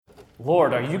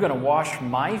Lord, are you going to wash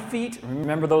my feet?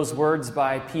 Remember those words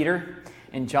by Peter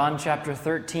in John chapter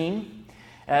 13?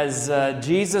 As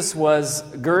Jesus was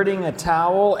girding a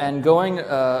towel and going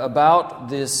about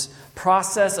this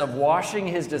process of washing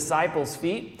his disciples'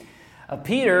 feet,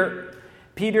 Peter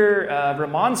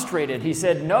remonstrated. He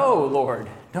said, "No, Lord,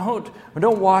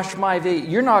 don't wash my feet.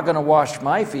 You're not going to wash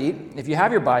my feet." If you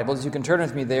have your Bibles, you can turn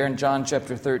with me there in John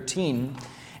chapter 13.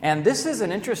 And this is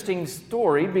an interesting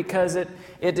story because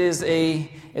it's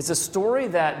a story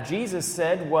that Jesus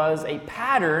said was a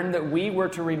pattern that we were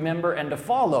to remember and to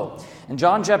follow. In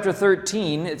John chapter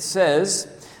 13, it says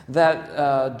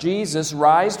that Jesus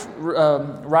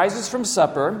rises from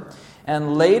supper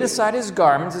and laid aside his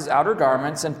garments, his outer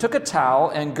garments, and took a towel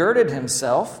and girded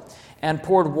himself and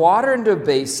poured water into a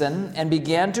basin and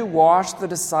began to wash the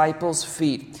disciples'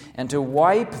 feet and to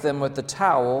wipe them with the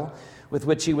towel with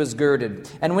which he was girded.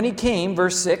 And when he came,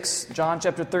 verse 6, John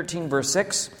chapter 13, verse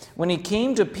 6, when he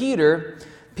came to Peter,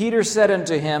 Peter said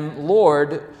unto him,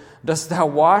 "Lord, dost thou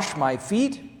wash my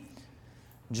feet?"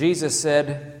 Jesus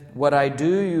said, "What I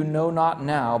do you know not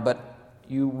now, but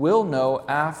you will know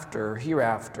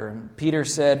hereafter." And Peter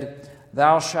said,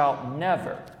 "Thou shalt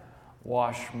never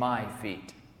wash my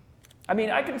feet." I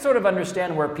mean, I can sort of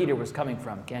understand where Peter was coming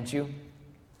from, can't you?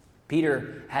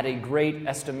 Peter had a great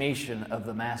estimation of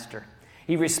the Master.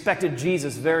 He respected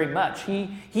Jesus very much.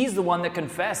 He's the one that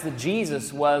confessed that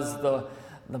Jesus was the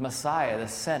Messiah, the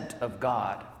sent of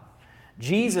God.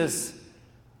 Jesus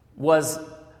was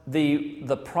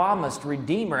the promised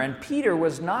Redeemer, and Peter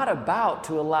was not about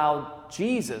to allow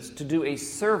Jesus to do a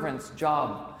servant's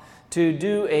job, to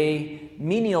do a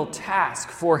menial task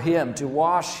for him, to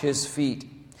wash his feet.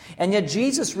 And yet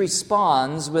Jesus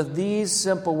responds with these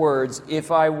simple words,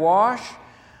 "If I wash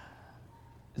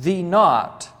thee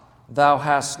not, thou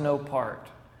hast no part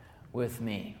with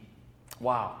me."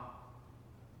 Wow.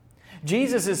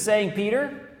 Jesus is saying,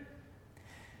 Peter,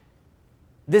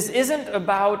 this isn't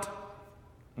about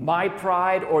my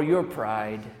pride or your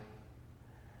pride.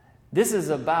 This is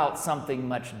about something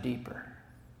much deeper.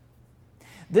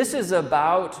 This is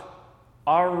about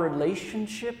our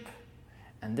relationship,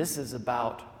 and this is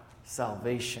about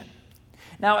salvation.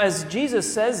 Now, as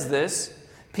Jesus says this,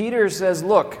 Peter says,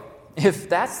 look, if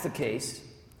that's the case,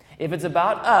 if it's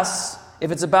about us,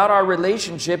 if it's about our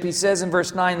relationship, he says in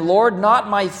verse 9, "Lord, not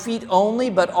my feet only,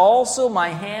 but also my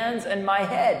hands and my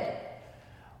head.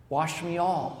 Wash me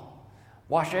all.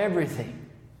 Wash everything."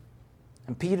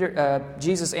 And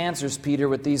Jesus answers Peter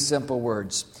with these simple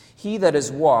words, "He that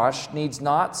is washed needs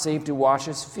not save to wash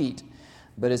his feet,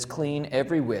 but is clean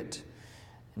every whit.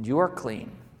 And you are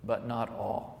clean, but not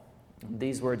all." And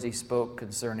these words he spoke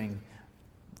concerning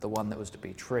the one that was to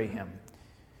betray him.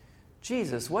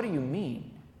 Jesus, what do you mean?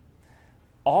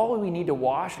 All we need to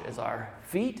wash is our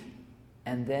feet,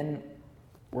 and then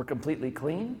we're completely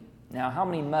clean? Now, how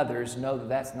many mothers know that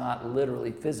that's not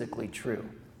literally physically true?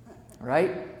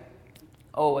 Right?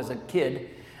 Oh, as a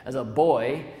kid, as a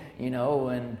boy,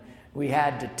 when we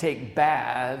had to take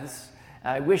baths,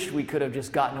 I wish we could have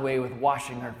just gotten away with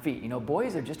washing our feet.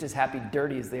 Boys are just as happy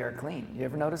dirty as they are clean. You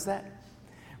ever notice that?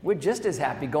 We're just as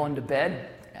happy going to bed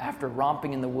after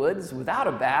romping in the woods without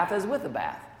a bath as with a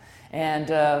bath. And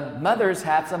mothers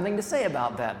have something to say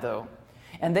about that, though.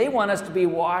 And they want us to be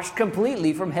washed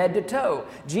completely from head to toe.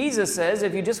 Jesus says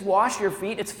if you just wash your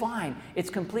feet, it's fine. It's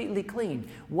completely clean.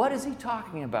 What is he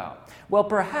talking about? Well,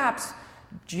 perhaps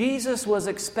Jesus was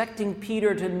expecting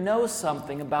Peter to know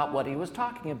something about what he was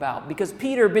talking about, because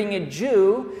Peter, being a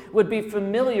Jew, would be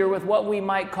familiar with what we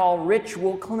might call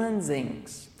ritual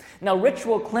cleansings. Now,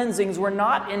 ritual cleansings were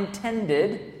not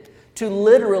intended to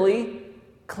literally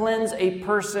cleanse a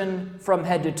person from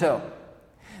head to toe.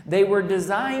 They were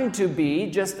designed to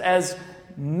be, just as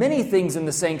many things in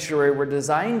the sanctuary were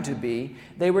designed to be,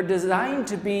 they were designed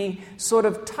to be sort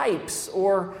of types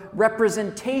or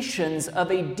representations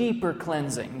of a deeper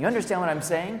cleansing. You understand what I'm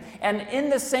saying? And in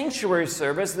the sanctuary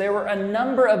service, there were a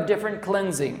number of different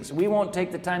cleansings. We won't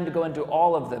take the time to go into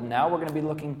all of them now. We're going to be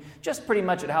looking just pretty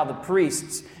much at how the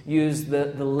priests used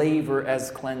the laver as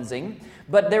cleansing.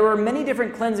 But there were many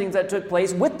different cleansings that took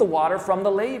place with the water from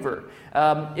the laver.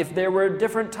 If there were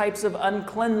different types of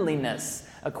uncleanliness,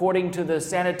 according to the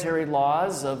sanitary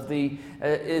laws of the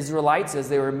Israelites as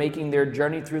they were making their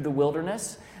journey through the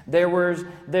wilderness,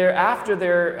 after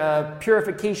their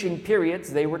purification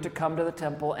periods, they were to come to the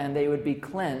temple and they would be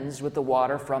cleansed with the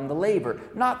water from the laver.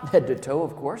 Not head to toe,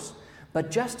 of course,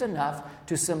 but just enough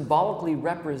to symbolically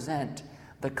represent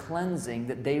the cleansing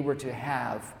that they were to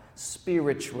have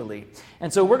spiritually.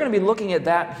 And so we're going to be looking at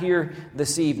that here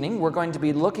this evening. We're going to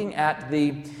be looking at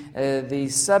the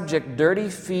subject, Dirty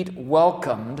Feet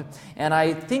Welcomed. And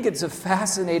I think it's a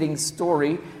fascinating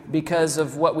story because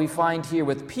of what we find here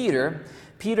with Peter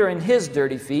and his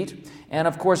dirty feet. And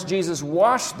of course, Jesus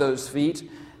washed those feet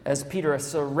as Peter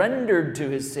surrendered to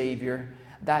his Savior.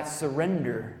 That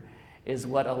surrender is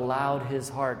what allowed his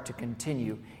heart to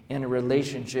continue in a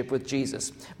relationship with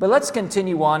Jesus. But let's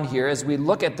continue on here as we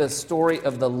look at the story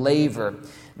of the laver.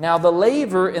 Now, the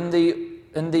laver in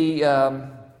the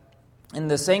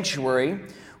sanctuary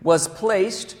was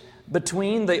placed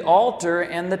between the altar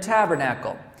and the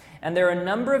tabernacle. And there are a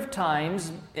number of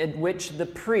times in which the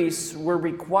priests were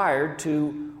required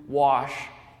to wash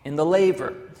in the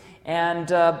laver. And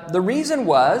the reason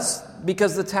was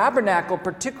because the tabernacle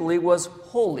particularly was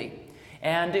holy.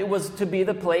 And it was to be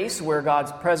the place where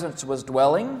God's presence was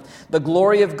dwelling. The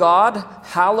glory of God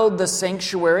hallowed the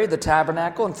sanctuary, the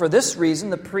tabernacle. And for this reason,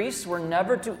 the priests were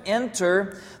never to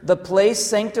enter the place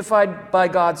sanctified by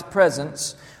God's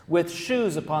presence with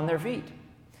shoes upon their feet.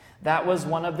 That was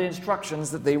one of the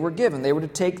instructions that they were given. They were to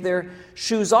take their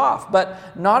shoes off.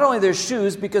 But not only their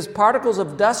shoes, because particles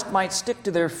of dust might stick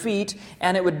to their feet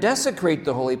and it would desecrate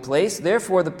the holy place.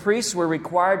 Therefore, the priests were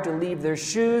required to leave their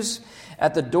shoes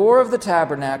at the door of the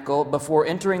tabernacle before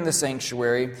entering the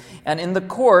sanctuary, and in the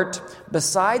court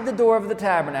beside the door of the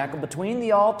tabernacle, between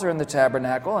the altar and the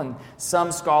tabernacle, and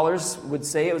some scholars would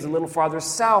say it was a little farther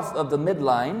south of the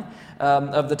midline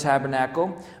of the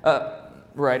tabernacle,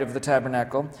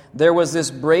 there was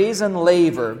this brazen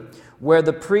laver where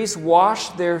the priests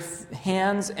washed their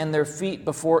hands and their feet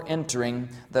before entering,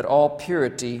 that all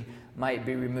purity might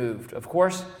be removed. Of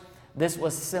course, this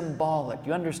was symbolic.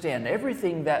 You understand,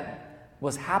 everything that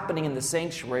was happening in the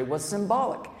sanctuary was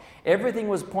symbolic. Everything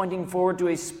was pointing forward to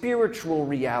a spiritual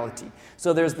reality.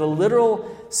 So there's the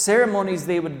literal ceremonies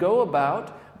they would go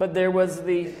about, but there was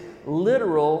the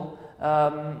literal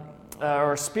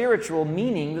or spiritual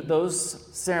meaning that those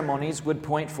ceremonies would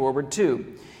point forward to.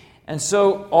 And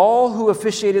so all who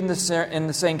officiated in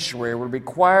the sanctuary were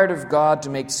required of God to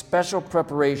make special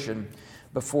preparation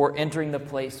before entering the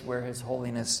place where His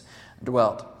holiness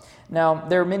dwelt. Now,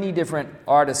 there are many different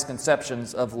artist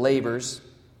conceptions of lavers,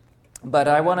 but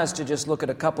I want us to just look at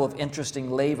a couple of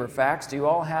interesting laver facts. Do you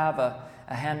all have a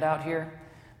handout here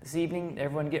this evening?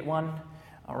 Everyone get one?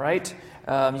 All right.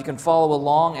 You can follow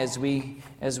along as we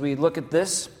look at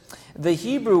this. The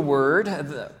Hebrew word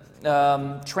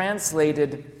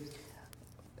translated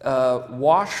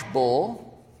washbowl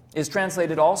is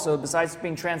translated also, besides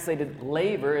being translated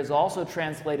laver, is also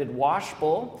translated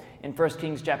washbowl in 1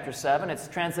 Kings chapter 7. It's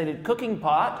translated cooking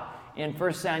pot in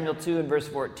 1 Samuel 2 and verse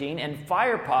 14, and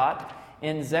fire pot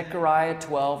in Zechariah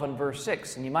 12 and verse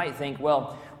 6. And you might think,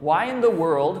 well, why in the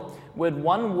world would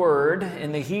one word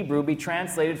in the Hebrew be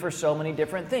translated for so many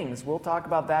different things? We'll talk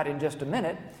about that in just a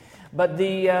minute. But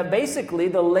basically,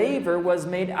 the laver was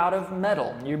made out of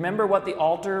metal. You remember what the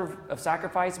altar of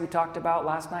sacrifice we talked about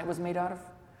last night was made out of?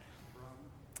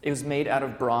 It was made out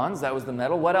of bronze. That was the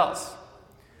metal. What else?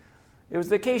 It was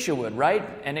the acacia wood, right?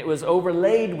 And it was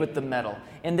overlaid with the metal.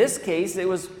 In this case, it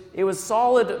was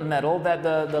solid metal that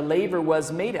the laver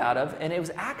was made out of, and it was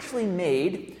actually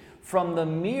made from the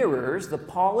mirrors, the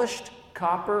polished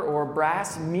copper or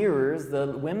brass mirrors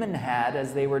the women had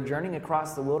as they were journeying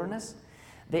across the wilderness.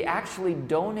 They actually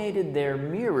donated their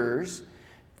mirrors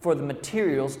for the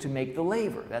materials to make the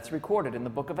laver. That's recorded in the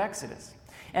book of Exodus.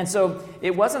 And so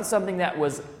it wasn't something that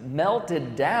was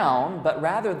melted down, but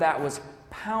rather that was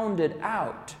pounded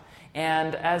out.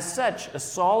 And as such, a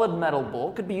solid metal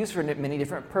bowl could be used for many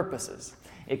different purposes.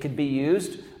 It could be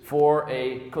used for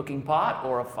a cooking pot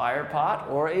or a fire pot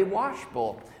or a wash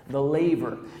bowl, the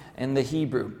laver in the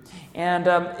Hebrew. And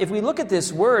if we look at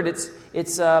this word,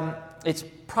 it's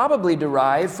probably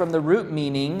derived from the root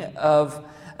meaning of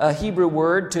a Hebrew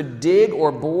word to dig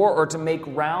or bore or to make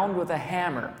round with a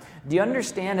hammer. Do you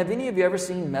understand? Have any of you ever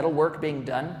seen metal work being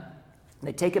done?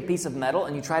 They take a piece of metal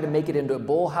and you try to make it into a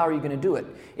bowl. How are you going to do it?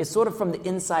 It's sort of from the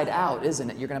inside out, isn't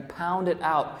it? You're going to pound it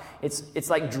out. It's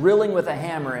like drilling with a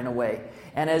hammer in a way.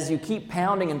 And as you keep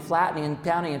pounding and flattening and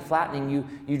pounding and flattening,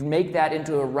 you make that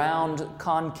into a round,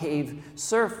 concave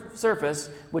surface,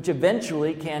 which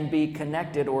eventually can be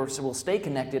connected or will stay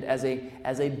connected as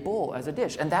a bowl, as a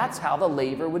dish. And that's how the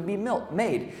laver would be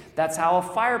made. That's how a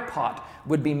fire pot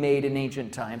would be made in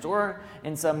ancient times, or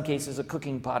in some cases a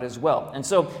cooking pot as well. And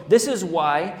so this is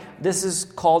why this is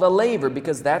called a laver,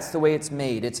 because that's the way it's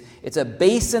made. It's a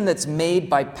basin that's made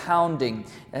by pounding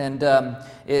and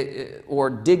or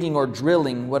digging or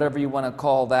drilling, whatever you want to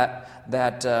call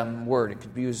that word.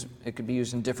 It could be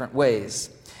used in different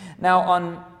ways.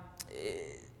 Now,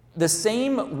 the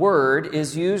same word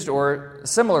is used, or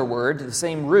similar word, the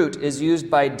same root is used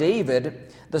by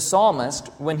David, the psalmist,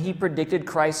 when he predicted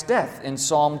Christ's death in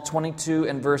Psalm 22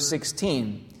 and verse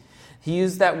 16. He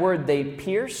used that word, they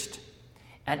pierced.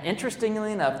 And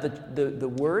interestingly enough, the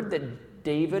word that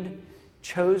David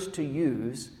chose to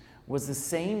use was the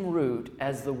same root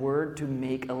as the word to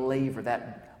make a laver,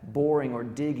 that boring or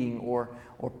digging or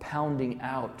pounding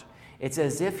out. It's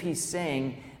as if he's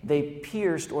saying they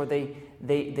pierced, or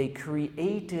they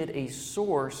created a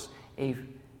source, a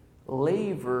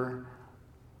laver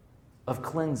of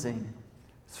cleansing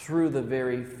through the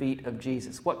very feet of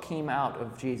Jesus. What came out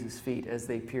of Jesus' feet as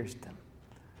they pierced them?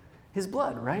 His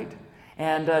blood, right?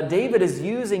 And David is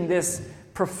using this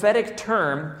prophetic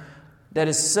term that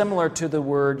is similar to the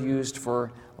word used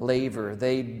for laver.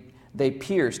 They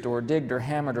pierced or digged or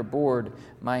hammered or bored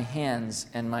my hands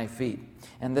and my feet.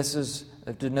 And this is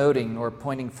denoting or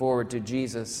pointing forward to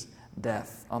Jesus'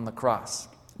 death on the cross.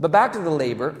 But back to the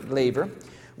laver,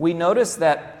 we notice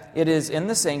that it is in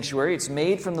the sanctuary. It's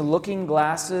made from the looking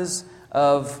glasses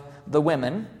of the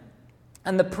women.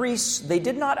 And the priests, they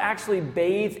did not actually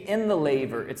bathe in the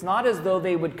laver. It's not as though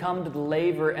they would come to the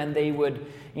laver and they would,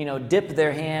 dip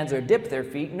their hands or dip their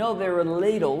feet. No, there were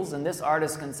ladles, in this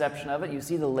artist's conception of it. You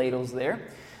see the ladles there.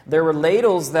 There were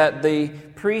ladles that the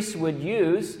priests would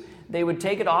use. They would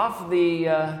take it off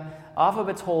of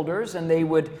its holders, and they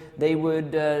would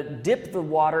dip the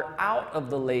water out of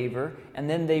the laver, and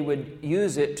then they would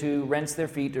use it to rinse their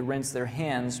feet, to rinse their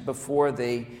hands before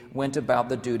they went about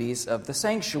the duties of the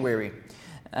sanctuary.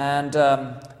 And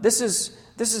this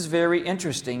is very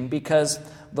interesting, because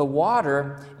the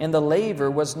water in the laver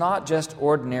was not just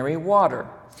ordinary water.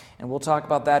 And we'll talk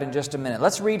about that in just a minute.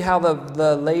 Let's read how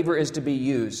the laver is to be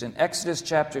used in Exodus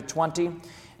chapter 20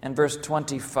 and verse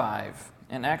 25.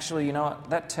 And actually, you know what?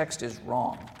 That text is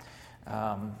wrong.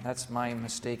 That's my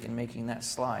mistake in making that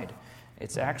slide.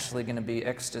 It's actually going to be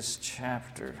Exodus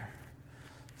chapter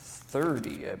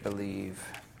 30, I believe.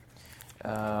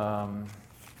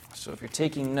 So if you're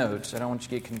taking notes, I don't want you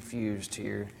to get confused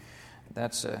here.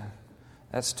 That's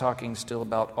talking still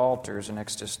about altars in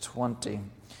Exodus 20.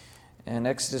 In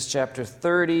Exodus chapter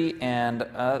 30, and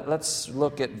let's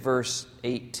look at verse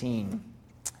 18.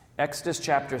 Exodus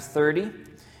chapter 30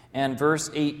 and verse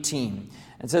 18.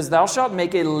 It says, "Thou shalt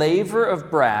make a laver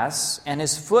of brass, and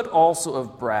his foot also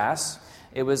of brass."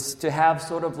 It was to have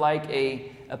sort of like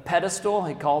a pedestal.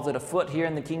 He calls it a foot here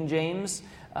in the King James.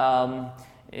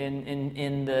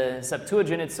 In the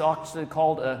Septuagint, it's actually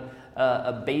called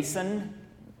a basin.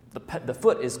 The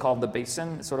foot is called the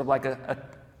basin. It's sort of like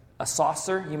a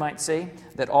saucer, you might say,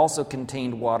 that also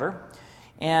contained water.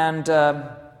 And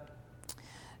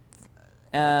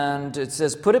it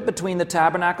says, "Put it between the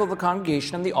tabernacle of the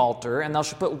congregation and the altar, and thou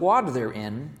shalt put water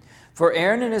therein. For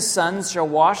Aaron and his sons shall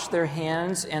wash their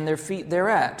hands and their feet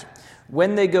thereat.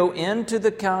 When they go into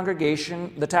the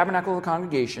congregation, the tabernacle of the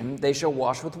congregation, they shall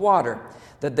wash with water,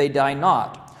 that they die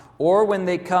not. Or when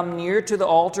they come near to the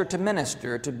altar to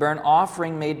minister, to burn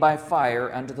offering made by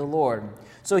fire unto the Lord."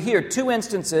 So here, two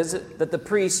instances that the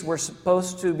priests were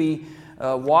supposed to be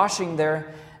washing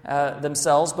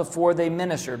themselves before they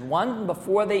ministered. One,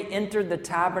 before they entered the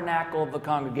tabernacle of the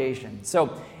congregation. So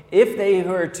if they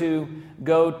were to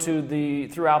go to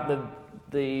throughout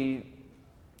the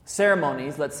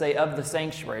ceremonies, let's say, of the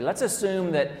sanctuary. Let's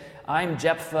assume that I'm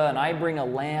Jephthah and I bring a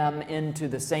lamb into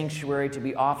the sanctuary to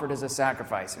be offered as a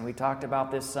sacrifice. And we talked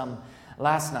about this some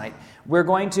last night. We're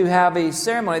going to have a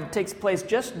ceremony that takes place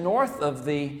just north of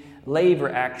the laver,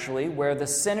 actually, where the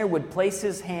sinner would place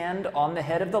his hand on the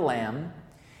head of the lamb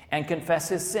and confess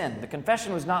his sin. The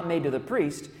confession was not made to the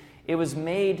priest. It was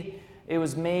made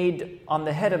on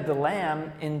the head of the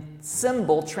lamb in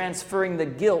symbol transferring the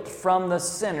guilt from the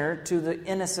sinner to the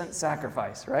innocent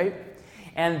sacrifice, right?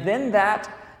 And then that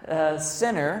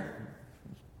sinner,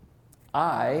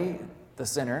 the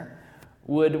sinner,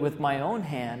 would with my own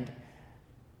hand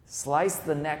slice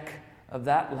the neck of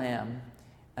that lamb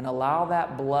and allow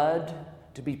that blood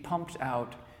to be pumped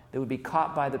out that would be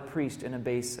caught by the priest in a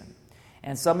basin.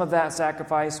 And some of that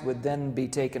sacrifice would then be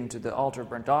taken to the altar of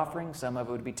burnt offering. Some of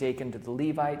it would be taken to the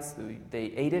Levites. They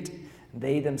ate it.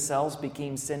 They themselves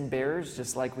became sin bearers,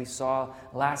 just like we saw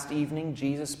last evening.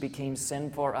 Jesus became sin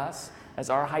for us.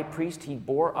 As our high priest, he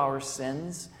bore our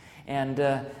sins. And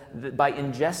by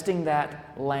ingesting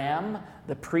that lamb,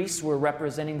 the priests were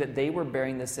representing that they were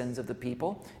bearing the sins of the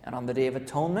people. And on the Day of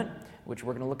Atonement, which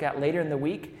we're going to look at later in the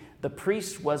week, the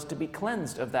priest was to be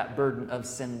cleansed of that burden of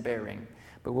sin bearing.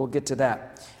 But we'll get to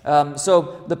that.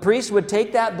 So the priest would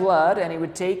take that blood and he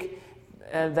would take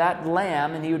that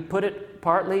lamb and he would put it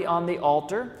partly on the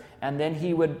altar and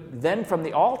then from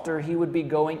the altar he would be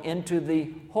going into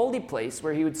the holy place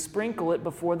where he would sprinkle it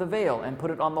before the veil and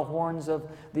put it on the horns of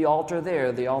the altar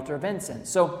there, the altar of incense.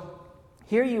 So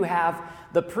here you have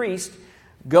the priest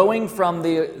going from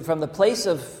the place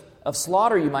of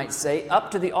slaughter, you might say,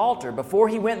 up to the altar. Before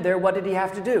he went there, what did he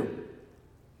have to do?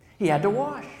 He had to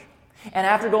wash. And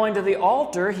after going to the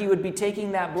altar, he would be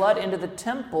taking that blood into the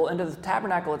temple, into the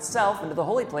tabernacle itself, into the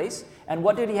holy place. And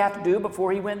what did he have to do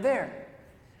before he went there?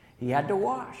 He had to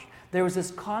wash. There was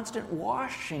this constant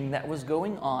washing that was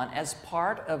going on as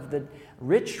part of the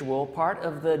ritual, part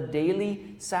of the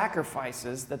daily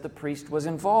sacrifices that the priest was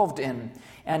involved in.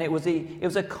 And it was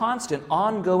a constant,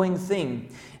 ongoing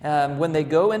thing. When they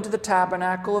go into the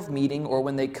tabernacle of meeting, or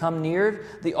when they come near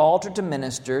the altar to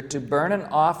minister, to burn an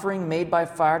offering made by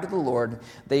fire to the Lord,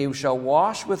 they shall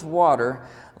wash with water,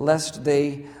 lest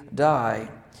they die.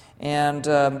 And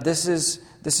this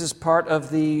is part of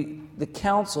the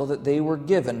counsel that they were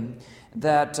given,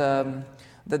 that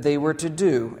they were to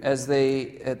do as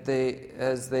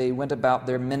they went about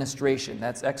their ministration.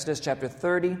 That's Exodus chapter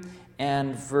 30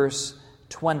 and verse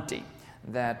 20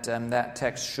 that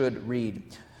text should read.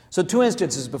 So 2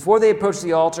 instances: before they approached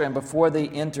the altar and before they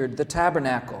entered the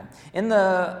tabernacle. In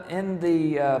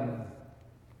the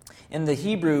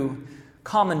Hebrew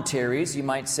commentaries, you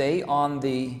might say, on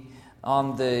the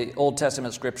Old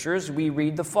Testament scriptures, we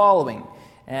read the following.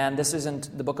 And this is in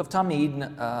the book of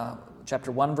Tamid,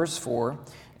 chapter 1, verse 4.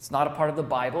 It's not a part of the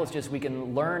Bible. It's just we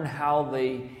can learn how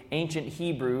the ancient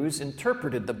Hebrews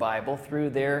interpreted the Bible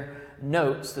through their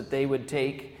notes that they would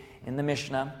take in the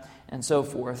Mishnah and so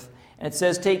forth. And it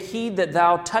says, "Take heed that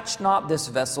thou touch not this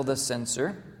vessel, the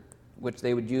censer," which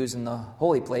they would use in the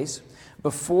holy place,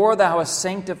 "before thou hast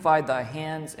sanctified thy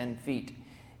hands and feet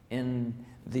in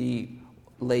the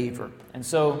laver." And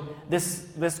so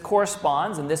this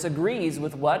corresponds and this agrees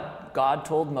with what God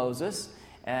told Moses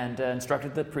and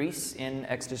instructed the priests in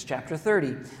Exodus chapter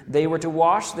 30. They were to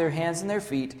wash their hands and their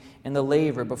feet in the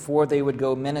laver before they would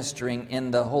go ministering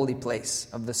in the holy place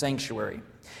of the sanctuary.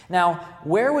 Now,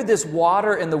 where would this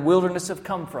water in the wilderness have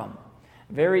come from?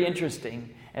 Very interesting.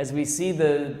 As we see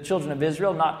the children of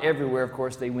Israel, not everywhere, of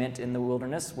course, they went in the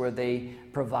wilderness where they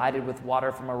provided with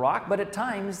water from a rock, but at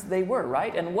times they were,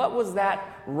 right? And what was that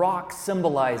rock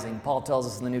symbolizing, Paul tells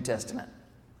us in the New Testament?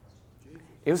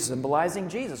 It was symbolizing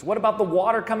Jesus. What about the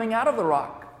water coming out of the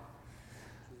rock?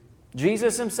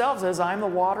 Jesus himself says, "I am the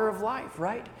water of life,"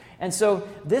 right? And so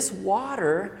this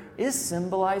water is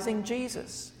symbolizing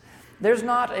Jesus. There's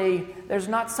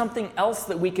not something else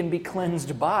that we can be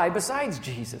cleansed by besides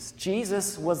Jesus.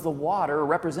 Jesus was the water,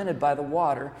 represented by the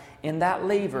water in that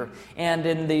laver. And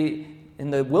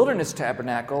in the wilderness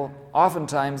tabernacle,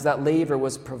 oftentimes that laver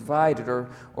was provided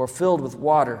or filled with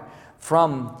water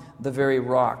from the very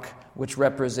rock which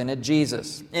represented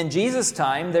Jesus. In Jesus'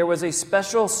 time, there was a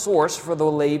special source for the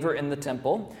laver in the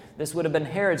temple. This would have been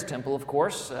Herod's temple, of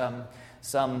course, over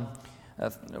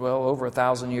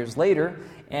 1,000 years later.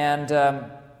 And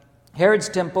Herod's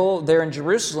temple there in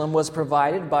Jerusalem was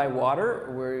provided by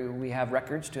water, where we have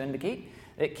records to indicate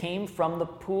it came from the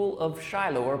pool of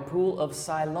Shiloh, or pool of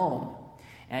Siloam.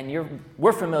 And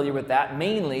we're familiar with that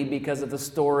mainly because of the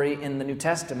story in the New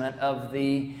Testament of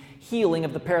the healing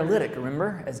of the paralytic,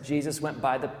 remember, as Jesus went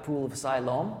by the pool of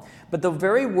Siloam. But the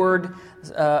very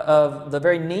the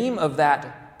very name of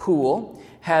that pool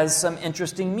has some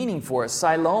interesting meaning for us.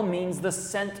 Siloam means the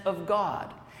scent of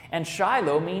God, and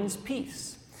Shiloh means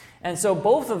peace. And so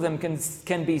both of them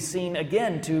can be seen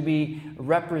again to be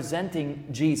representing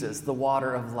Jesus, the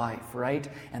water of life, right?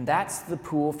 And that's the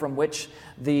pool from which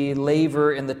the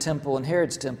laver in the temple, in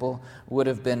Herod's temple, would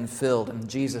have been filled in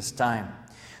Jesus' time.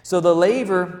 So the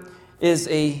laver is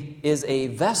a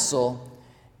vessel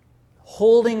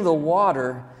holding the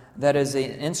water that is an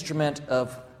instrument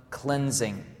of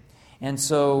cleansing. And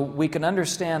so we can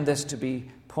understand this to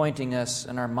be pointing us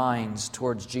in our minds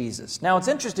towards Jesus. Now, it's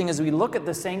interesting as we look at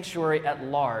the sanctuary at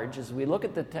large, as we look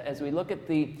at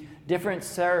the different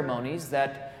ceremonies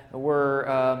that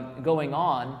were going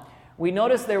on, we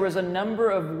notice there was a number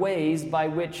of ways by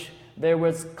which there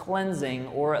was cleansing,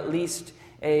 or at least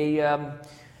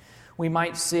we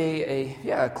might say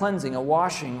a cleansing, a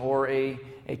washing, or a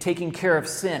taking care of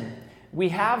sin. We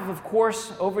have, of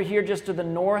course, over here just to the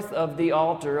north of the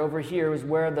altar, over here is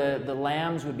where the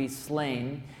lambs would be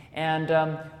slain.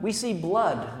 And we see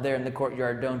blood there in the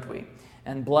courtyard, don't we?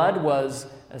 And blood was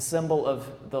a symbol of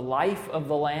the life of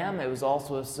the lamb. It was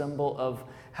also a symbol of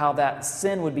how that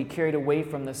sin would be carried away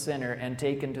from the sinner and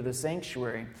taken to the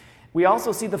sanctuary. We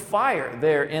also see the fire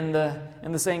there in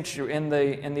the sanctuary,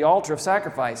 in the altar of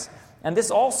sacrifice. And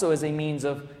this also is a means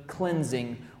of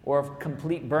cleansing or of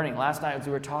complete burning. Last night as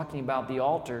we were talking about the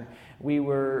altar, we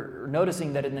were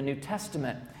noticing that in the New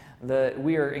Testament,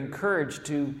 we are encouraged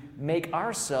to make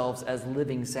ourselves as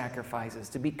living sacrifices,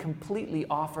 to be completely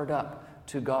offered up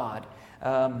to God.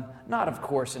 Not, of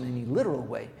course, in any literal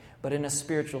way, but in a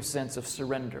spiritual sense of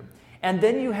surrender. And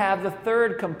then you have the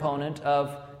third component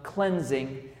of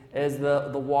cleansing as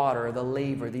the water, the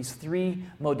laver, these three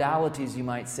modalities, you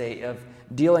might say, of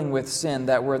dealing with sin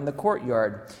that were in the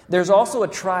courtyard. There's also a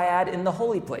triad in the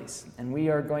holy place, and we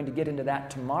are going to get into that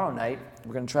tomorrow night.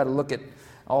 We're going to try to look at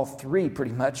all three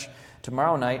pretty much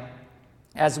tomorrow night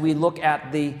as we look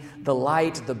at the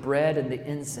light, the bread, and the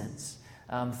incense.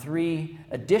 Three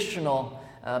additional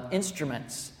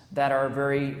instruments that are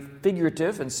very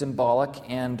figurative and symbolic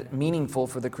and meaningful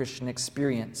for the Christian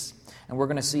experience. And we're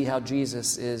going to see how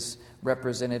Jesus is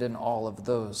represented in all of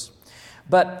those.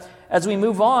 But as we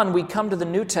move on, we come to the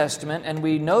New Testament, and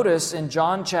we notice in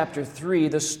John chapter 3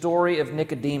 the story of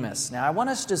Nicodemus. Now, I want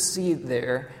us to see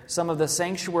there some of the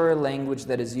sanctuary language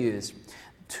that is used.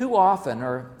 Too often,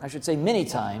 or I should say many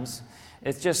times,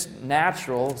 it's just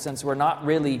natural, since we're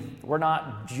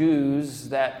not Jews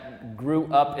that grew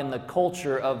up in the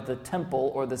culture of the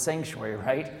temple or the sanctuary,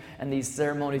 right? And these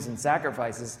ceremonies and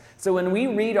sacrifices. So when we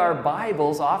read our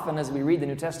Bibles, often as we read the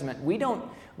New Testament, we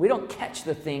don't catch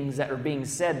the things that are being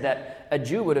said that a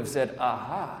Jew would have said,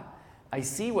 aha, I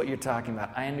see what you're talking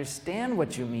about. I understand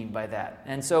what you mean by that.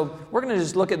 And so we're going to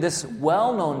just look at this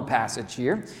well-known passage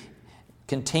here,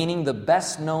 containing the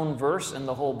best-known verse in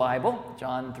the whole Bible,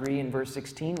 John 3 and verse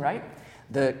 16, right?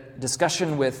 The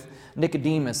discussion with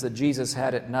Nicodemus that Jesus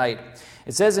had at night.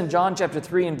 It says in John chapter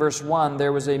 3 and verse 1,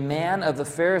 there was a man of the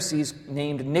Pharisees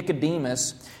named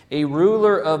Nicodemus, a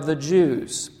ruler of the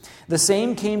Jews. The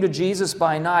same came to Jesus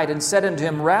by night and said unto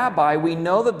him, Rabbi, we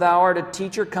know that thou art a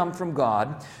teacher come from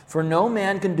God, for no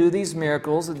man can do these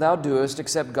miracles that thou doest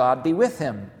except God be with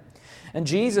him. And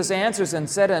Jesus answers and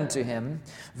said unto him,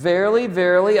 Verily,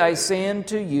 verily, I say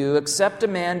unto you, except a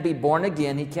man be born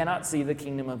again, he cannot see the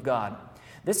kingdom of God.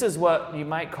 This is what you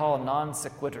might call a non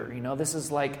sequitur. This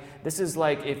is like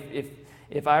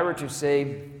if I were to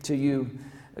say to you,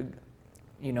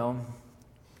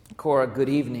 Cora, good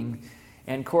evening,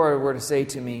 and Cora were to say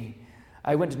to me,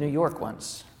 I went to New York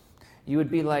once. You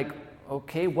would be like,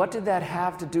 okay, what did that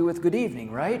have to do with good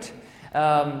evening, right?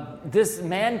 This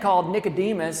man called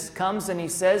Nicodemus comes and he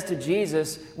says to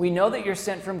Jesus, we know that you're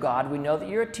sent from God. We know that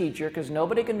you're a teacher because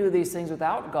nobody can do these things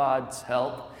without God's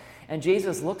help. And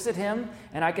Jesus looks at him,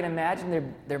 and I can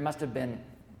imagine there must have been,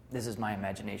 this is my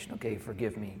imagination, okay,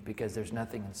 forgive me, because there's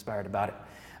nothing inspired about it.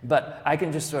 But I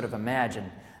can just sort of imagine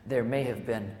there may have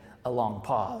been a long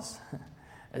pause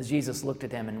as Jesus looked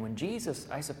at him. And when Jesus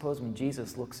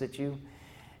looks at you,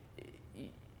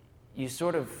 you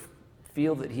sort of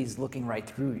feel that he's looking right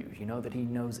through you, that he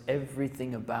knows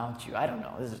everything about you. I don't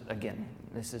know.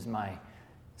 This is my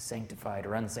sanctified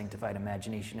or unsanctified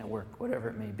imagination at work, whatever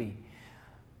it may be.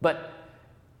 But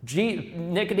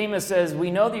Nicodemus says,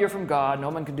 we know that you're from God. No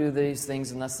one can do these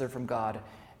things unless they're from God.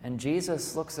 And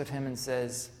Jesus looks at him and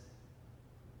says,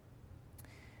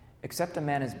 except a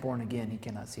man is born again, he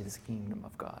cannot see the kingdom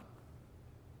of God.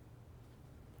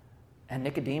 And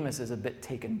Nicodemus is a bit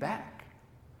taken back.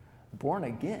 Born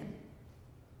again.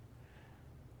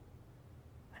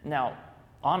 Now,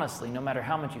 honestly, no matter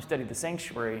how much you study the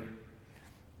sanctuary,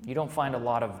 you don't find a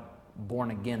lot of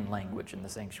born-again language in the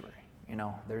sanctuary.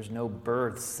 There's no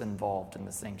births involved in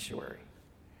the sanctuary.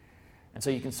 And so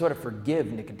you can sort of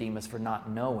forgive Nicodemus for not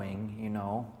knowing,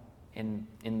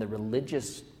 in the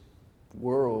religious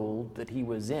world that he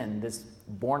was in, this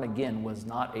born-again was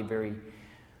not a very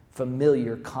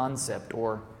familiar concept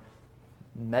or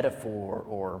metaphor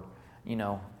or,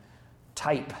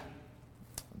 type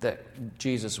that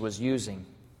Jesus was using.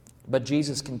 But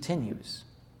Jesus continues.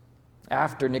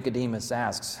 After Nicodemus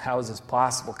asks, how is this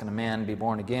possible? Can a man be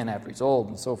born again after he's old?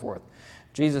 And so forth.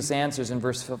 Jesus answers in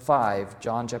verse 5,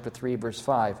 John chapter 3, verse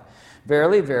 5.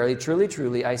 Verily, verily, truly,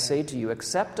 truly, I say to you,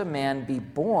 except a man be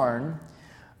born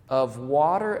of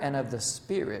water and of the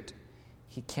Spirit,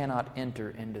 he cannot enter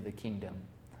into the kingdom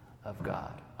of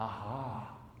God. Aha.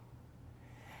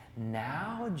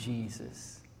 Now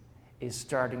Jesus is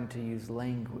starting to use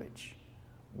language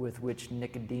with which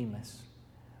Nicodemus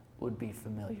would be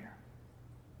familiar.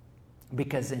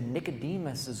 Because in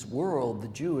Nicodemus's world, the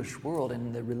Jewish world,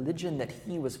 and the religion that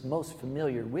he was most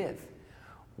familiar with,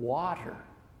 water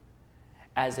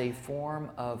as a form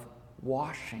of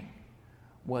washing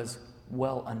was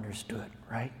well understood,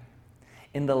 right?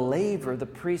 In the laver, the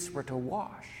priests were to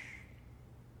wash.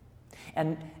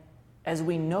 And as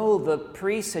we know, the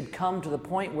priests had come to the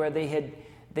point where they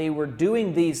they were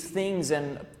doing these things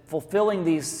and fulfilling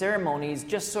these ceremonies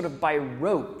just sort of by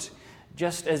rote,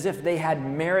 just as if they had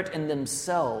merit in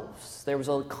themselves. There was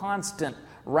a constant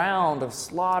round of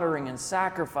slaughtering and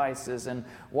sacrifices and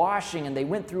washing, and they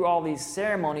went through all these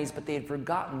ceremonies, but they had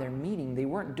forgotten their meaning. They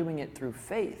weren't doing it through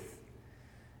faith.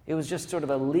 It was just sort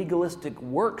of a legalistic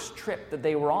works trip that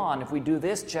they were on. If we do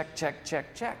this, check, check,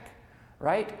 check, check,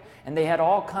 right? And they had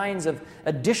all kinds of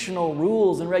additional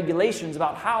rules and regulations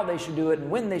about how they should do it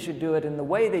and when they should do it and the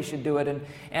way they should do it.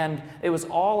 And it was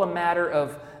all a matter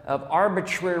of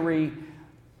arbitrary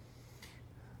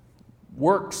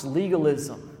works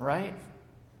legalism, right?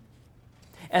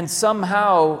 And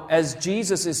somehow, as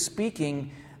Jesus is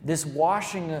speaking, this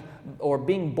washing or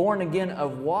being born again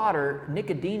of water,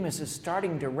 Nicodemus is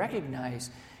starting to recognize,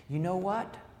 you know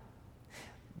what?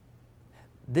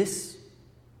 This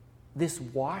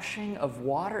washing of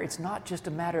water, it's not just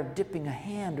a matter of dipping a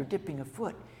hand or dipping a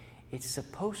foot. It's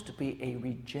supposed to be a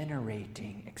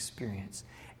regenerating experience,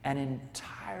 an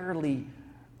entirely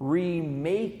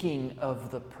remaking of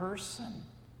the person.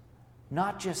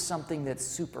 Not just something that's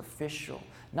superficial,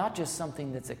 not just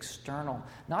something that's external,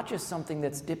 not just something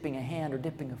that's dipping a hand or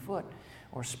dipping a foot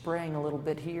or spraying a little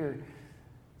bit here,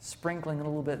 sprinkling a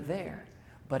little bit there,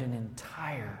 but an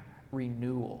entire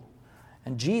renewal.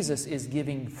 And Jesus is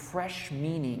giving fresh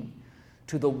meaning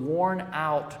to the worn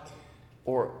out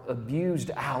or abused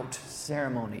out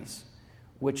ceremonies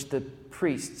which the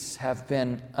priests have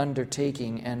been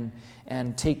undertaking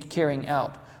and carrying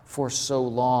out for so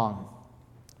long.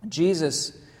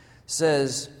 Jesus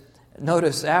says,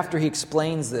 notice after he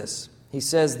explains this, he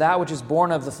says, that which is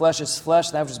born of the flesh is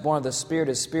flesh, that which is born of the spirit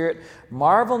is spirit.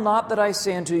 Marvel not that I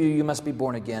say unto you, you must be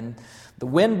born again. The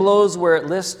wind blows where it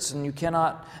lists, and you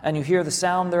hear the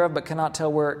sound thereof, but cannot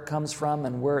tell where it comes from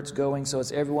and where it's going. So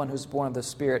it's everyone who's born of the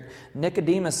Spirit.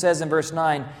 Nicodemus says in verse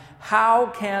 9, how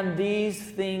can these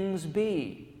things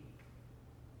be?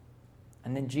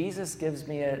 And then Jesus gives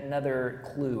me another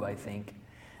clue, I think,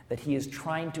 that he is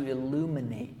trying to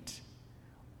illuminate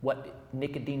what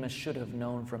Nicodemus should have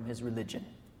known from his religion.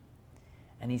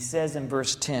 And he says in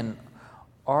verse 10,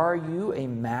 are you a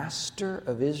master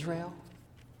of Israel,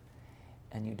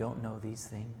 and you don't know these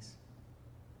things?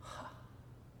 Huh.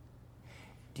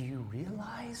 Do you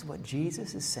realize what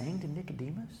Jesus is saying to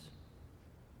Nicodemus?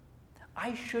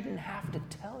 I shouldn't have to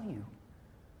tell you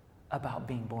about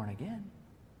being born again.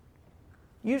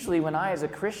 Usually when I, as a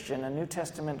Christian, a New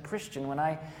Testament Christian,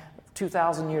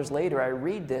 2,000 years later, I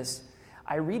read this,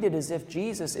 I read it as if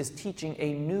Jesus is teaching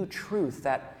a new truth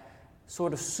that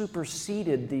sort of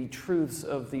superseded the truths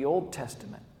of the Old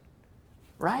Testament.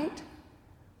 Right?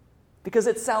 Because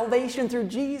it's salvation through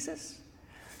Jesus.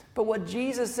 But what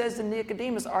Jesus says to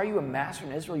Nicodemus, are you a master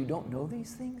in Israel? You don't know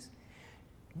these things?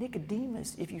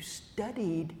 Nicodemus, if you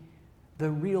studied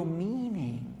the real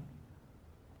meaning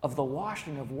of the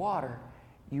washing of water,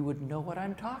 you would know what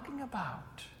I'm talking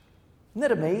about. Isn't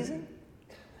that amazing?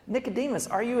 Nicodemus,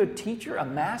 are you a teacher, a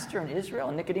master in Israel?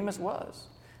 And Nicodemus was.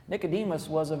 Nicodemus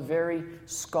was a very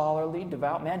scholarly,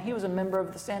 devout man. He was a member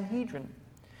of the Sanhedrin.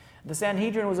 The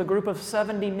Sanhedrin was a group of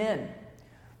 70 men,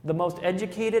 the most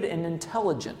educated and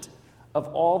intelligent of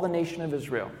all the nation of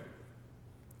Israel.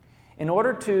 In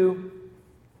order to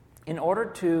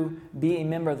be a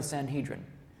member of the Sanhedrin,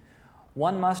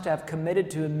 one must have committed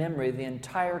to memory the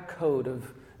entire code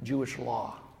of Jewish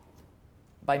law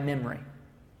by memory,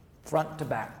 front to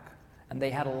back. And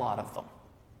they had a lot of them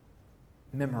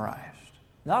memorized.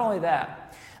 Not only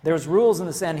that, there's rules in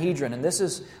the Sanhedrin, and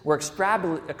we're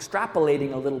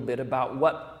extrapolating a little bit about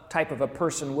what type of a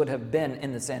person would have been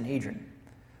in the Sanhedrin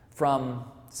from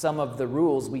some of the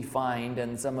rules we find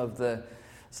and some of the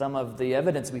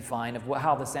evidence we find of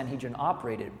how the Sanhedrin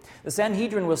operated. The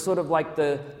Sanhedrin was sort of like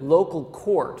the local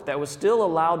court that was still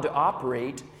allowed to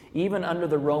operate even under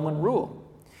the Roman rule.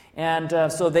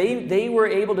 And so they were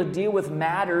able to deal with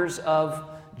matters of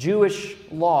Jewish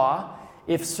law.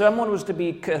 If someone was to be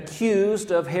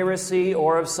accused of heresy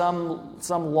or of some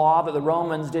law that the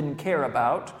Romans didn't care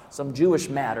about, some Jewish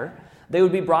matter, they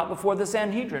would be brought before the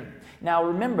Sanhedrin. Now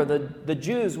remember, the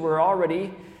Jews were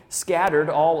already scattered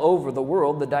all over the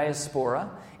world, the diaspora,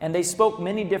 and they spoke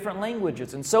many different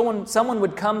languages. And so when someone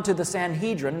would come to the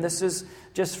Sanhedrin, this is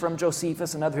just from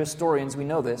Josephus and other historians, we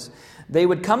know this, they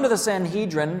would come to the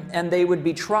Sanhedrin and they would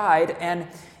be tried, and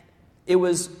it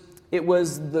was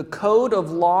the code of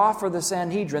law for the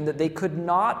Sanhedrin that they could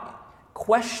not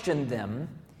question them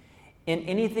in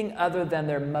anything other than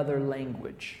their mother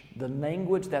language, the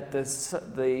language that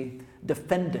the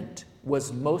defendant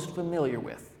was most familiar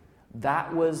with.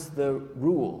 That was the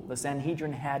rule. The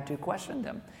Sanhedrin had to question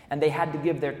them, and they had to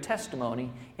give their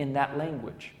testimony in that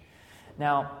language.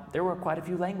 Now, there were quite a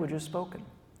few languages spoken.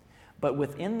 But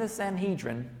within the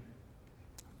Sanhedrin,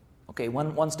 okay,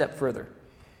 one step further.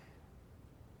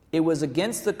 It was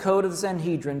against the code of the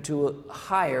Sanhedrin to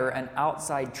hire an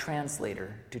outside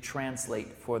translator to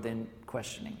translate for the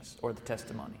questionings or the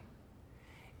testimony.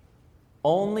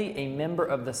 Only a member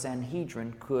of the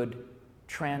Sanhedrin could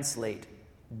translate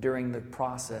during the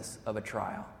process of a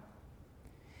trial.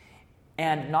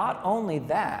 And not only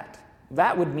that,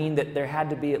 that would mean that there had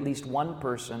to be at least one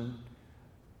person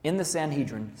in the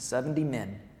Sanhedrin, 70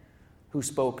 men, who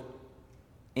spoke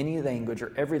any language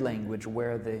or every language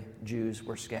where the Jews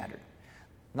were scattered.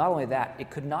 Not only that, it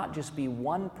could not just be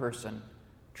one person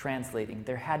translating.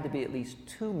 There had to be at least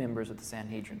two members of the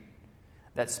Sanhedrin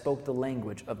that spoke the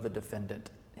language of the defendant,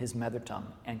 his mother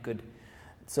tongue, and could.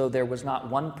 So there was not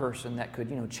one person that could,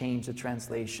 change the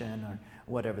translation or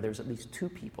whatever. There was at least two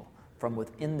people from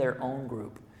within their own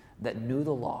group that knew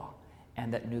the law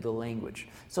and that knew the language.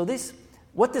 So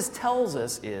what this tells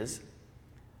us is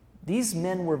these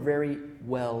men were very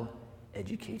well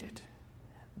educated.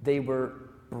 They were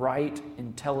bright,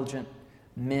 intelligent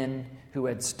men who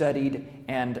had studied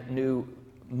and knew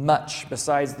much.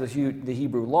 Besides the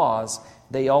Hebrew laws,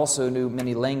 they also knew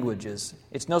many languages.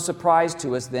 It's no surprise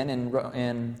to us then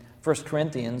in 1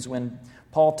 Corinthians when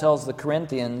Paul tells the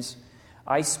Corinthians,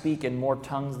 I speak in more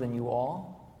tongues than you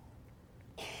all.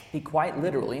 He quite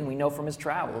literally, and we know from his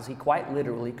travels, he quite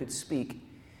literally could speak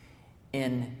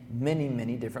in many,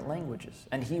 many different languages.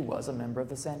 And he was a member of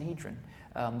the Sanhedrin.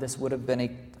 This would have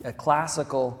been a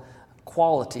classical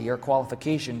quality or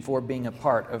qualification for being a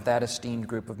part of that esteemed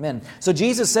group of men. So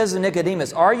Jesus says to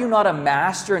Nicodemus, are you not a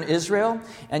master in Israel,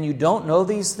 and you don't know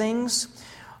these things?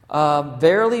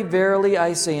 Verily, verily,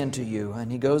 I say unto you.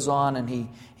 And he goes on and he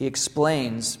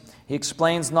explains. He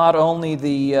explains not only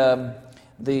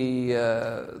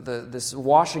this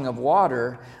washing of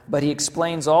water, but he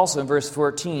explains also in verse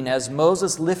 14, as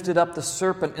Moses lifted up the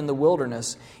serpent in the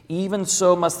wilderness, even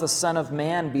so must the Son of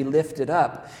Man be lifted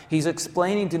up. He's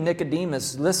explaining to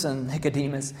Nicodemus, listen,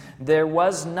 Nicodemus, there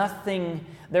was nothing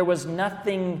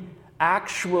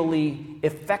actually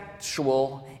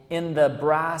effectual in the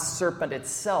brass serpent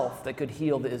itself that could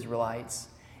heal the Israelites.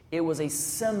 It was a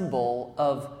symbol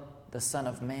of the Son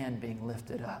of Man being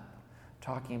lifted up,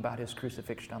 talking about his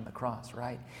crucifixion on the cross,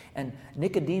 right? And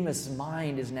Nicodemus'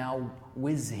 mind is now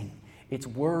whizzing. It's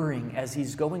whirring as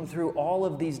he's going through all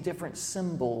of these different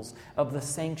symbols of the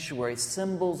sanctuary,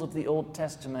 symbols of the Old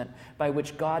Testament by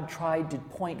which God tried to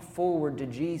point forward to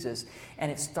Jesus.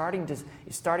 And it's starting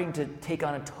to take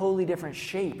on a totally different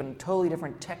shape and a totally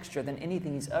different texture than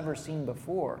anything he's ever seen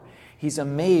before. He's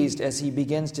amazed as he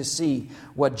begins to see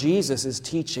what Jesus is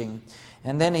teaching.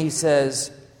 And then he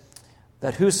says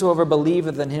that whosoever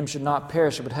believeth in him should not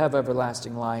perish but have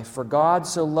everlasting life. For God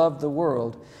so loved the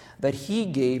world that he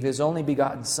gave his only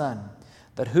begotten Son,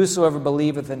 that whosoever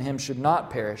believeth in him should not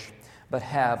perish, but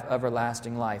have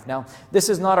everlasting life. Now, this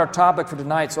is not our topic for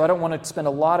tonight, so I don't want to spend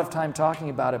a lot of time talking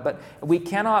about it, but we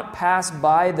cannot pass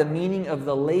by the meaning of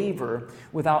the laver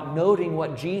without noting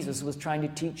what Jesus was trying to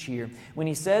teach here. When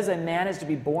he says a man is to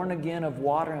be born again of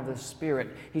water and of the Spirit,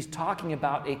 he's talking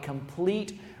about a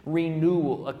complete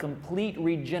renewal, a complete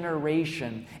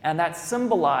regeneration, and that's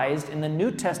symbolized in the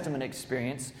New Testament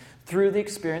experience through the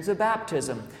experience of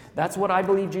baptism. That's what I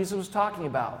believe Jesus was talking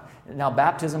about. Now,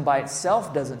 baptism by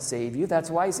itself doesn't save you. That's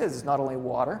why he says it's not only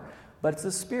water, but it's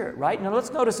the Spirit, right? Now,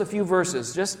 let's notice a few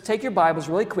verses. Just take your Bibles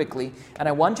really quickly, and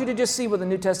I want you to just see what the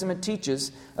New Testament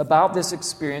teaches about this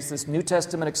experience, this New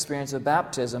Testament experience of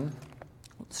baptism.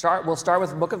 We'll start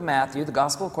with the book of Matthew, the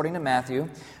Gospel according to Matthew,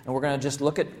 and we're just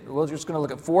going to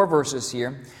look at 4 verses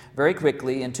here very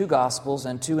quickly in 2 Gospels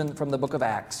and 2 from the book of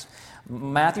Acts.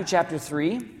 Matthew chapter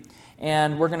 3.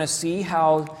 And we're going to see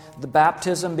how the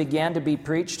baptism began to be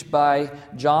preached by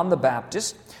John the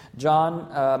Baptist.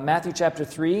 Matthew chapter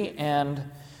 3 and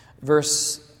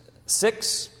verse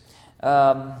 6.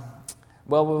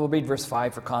 We'll read verse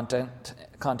 5 for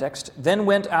context. Then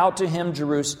went out to him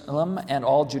Jerusalem and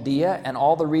all Judea and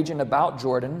all the region about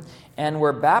Jordan, and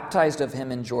were baptized of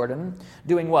him in Jordan,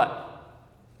 doing what?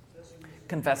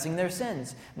 Confessing their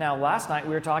sins. Now, last night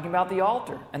we were talking about the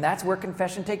altar, and that's where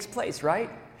confession takes place, right?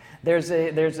 There's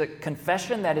a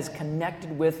confession that is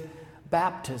connected with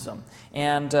baptism,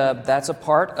 and that's a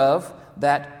part of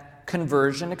that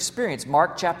conversion experience.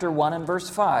 Mark chapter 1 and verse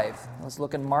 5. Let's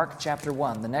look in Mark chapter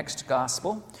 1, the next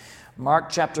gospel.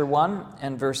 Mark chapter 1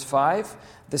 and verse 5.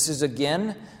 This is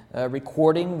again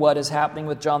recording what is happening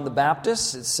with John the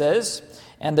Baptist. It says,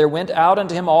 and there went out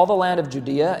unto him all the land of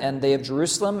Judea, and they of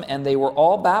Jerusalem, and they were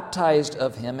all baptized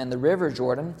of him in the river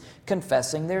Jordan,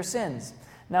 confessing their sins.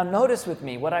 Now notice with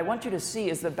me, what I want you to see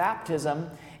is that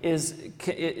baptism is,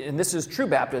 and this is true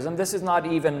baptism, this is not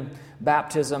even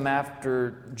baptism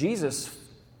after Jesus'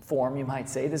 form, you might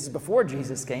say. This is before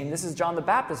Jesus came. This is John the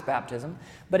Baptist's baptism.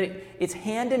 But it's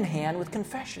hand in hand with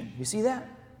confession. You see that?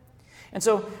 And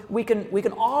so we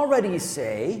can already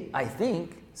say, I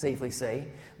think, safely say,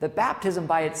 that baptism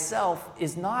by itself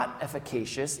is not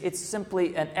efficacious. It's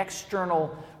simply an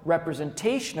external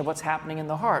representation of what's happening in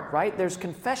the heart, right? There's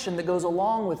confession that goes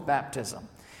along with baptism.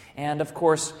 And of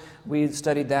course, we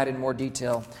studied that in more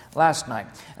detail last night.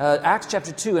 Acts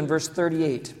chapter 2 and verse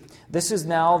 38. This is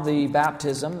now the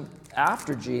baptism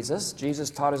after Jesus. Jesus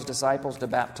taught his disciples to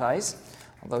baptize,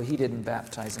 although he didn't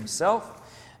baptize himself.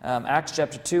 Acts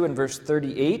chapter 2 and verse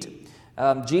 38.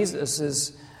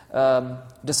 Jesus'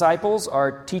 disciples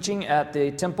are teaching at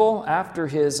the temple after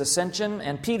his ascension,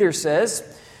 and Peter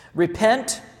says,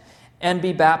 "Repent and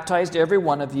be baptized, every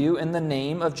one of you, in the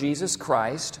name of Jesus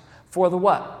Christ, for the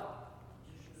what?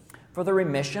 For the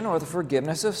remission or the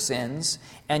forgiveness of sins,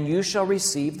 and you shall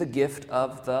receive the gift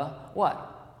of the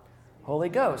what? Holy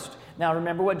Ghost." Now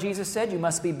remember what Jesus said, you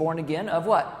must be born again of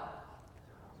what?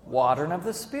 Water and of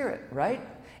the Spirit, right?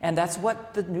 And that's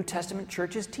what the New Testament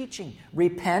church is teaching.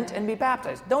 Repent and be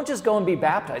baptized. Don't just go and be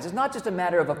baptized. It's not just a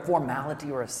matter of a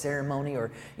formality or a ceremony or,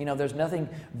 there's nothing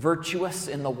virtuous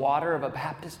in the water of a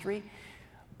baptistry.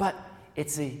 But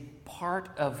it's a part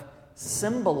of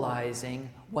symbolizing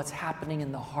what's happening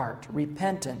in the heart.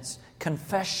 Repentance,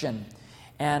 confession,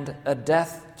 and a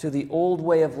death to the old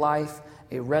way of life,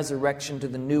 a resurrection to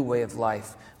the new way of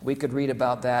life. We could read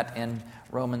about that in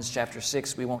Romans chapter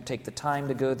 6. We won't take the time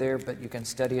to go there, but you can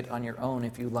study it on your own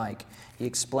if you like.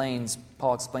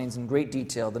 Paul explains in great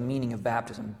detail the meaning of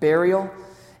baptism, burial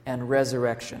and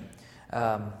resurrection.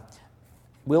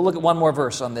 We'll look at one more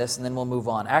verse on this and then we'll move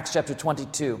on. Acts chapter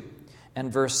 22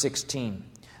 and verse 16.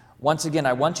 Once again,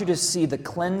 I want you to see the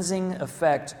cleansing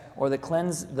effect, or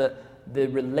the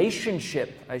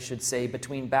relationship, I should say,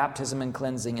 between baptism and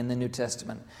cleansing in the New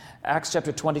Testament. Acts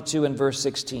chapter 22 and verse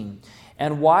 16.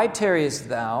 "And why tarriest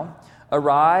thou?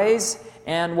 Arise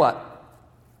and" what?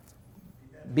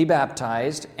 "Be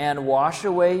baptized and wash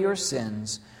away your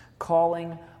sins,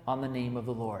 calling on the name of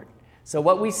the Lord." So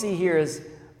what we see here is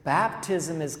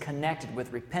baptism is connected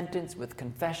with repentance, with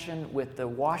confession, with the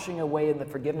washing away and the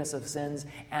forgiveness of sins,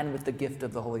 and with the gift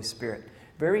of the Holy Spirit.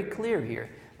 Very clear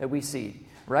here that we see,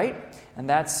 right? And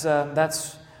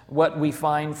that's what we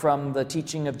find from the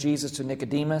teaching of Jesus to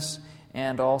Nicodemus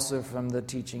and also from the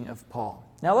teaching of Paul.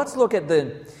 Now let's look at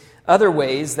the other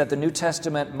ways that the New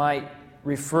Testament might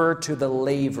refer to the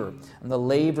laver and the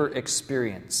laver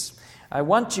experience. I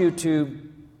want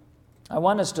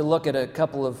us to look at a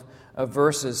couple of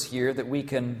verses here that we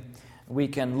can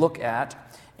look at.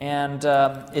 And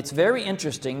it's very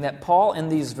interesting that Paul in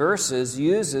these verses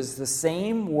uses the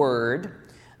same word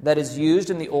that is used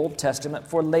in the Old Testament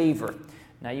for laver.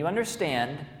 Now you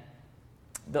understand,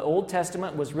 the Old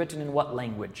Testament was written in what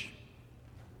language?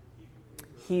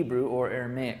 Hebrew or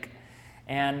Aramaic.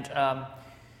 And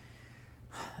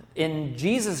in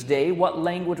Jesus' day, what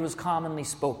language was commonly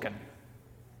spoken?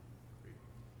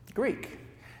 Greek.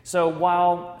 So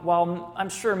while I'm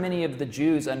sure many of the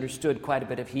Jews understood quite a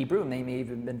bit of Hebrew, and they may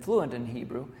even have been fluent in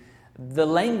Hebrew, the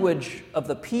language of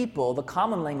the people, the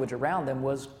common language around them,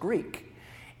 was Greek.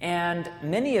 And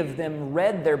many of them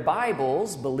read their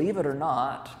Bibles, believe it or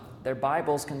not. Their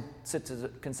Bibles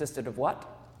consisted of what?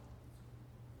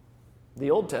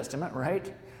 The Old Testament,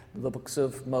 right? The books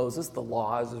of Moses, the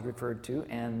law as is referred to,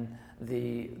 and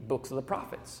the books of the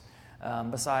prophets.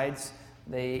 Besides,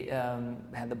 they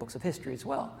had the books of history as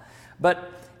well. But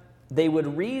they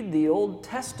would read the Old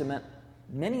Testament.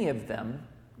 Many of them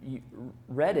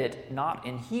read it not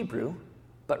in Hebrew,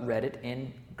 but read it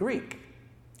in Greek.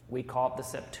 We call it the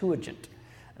Septuagint.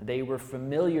 They were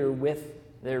familiar with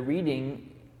their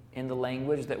reading in the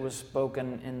language that was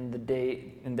spoken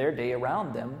in their day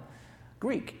around them,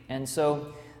 Greek. And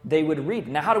so they would read.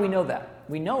 Now, how do we know that?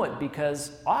 We know it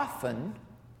because often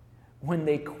when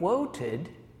they quoted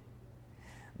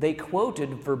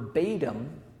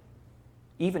verbatim,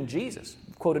 even Jesus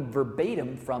quoted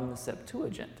verbatim from the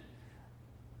Septuagint,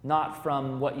 not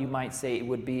from what you might say it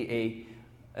would be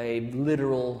a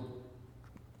literal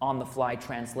on-the-fly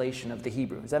translation of the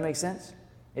Hebrew. Does that make sense?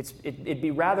 It'd be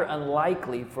rather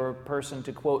unlikely for a person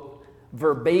to quote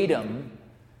verbatim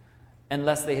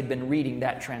unless they had been reading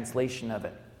that translation of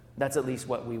it. That's at least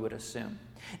what we would assume.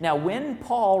 Now, when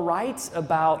Paul writes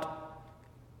about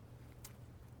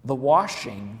the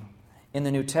washing in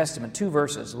the New Testament, 2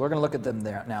 verses, we're going to look at them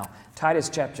there now. Titus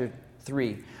chapter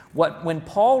 3. When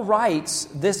Paul writes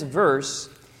this verse,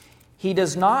 he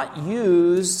does not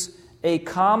use a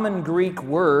common Greek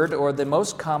word, or the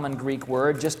most common Greek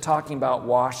word, just talking about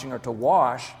washing or to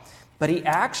wash, but he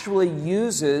actually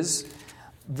uses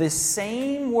the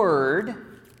same word,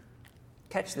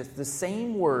 catch this, the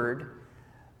same word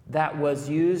that was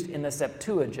used in the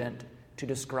Septuagint to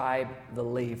describe the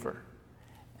laver.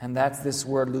 And that's this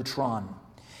word lutron.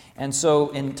 And so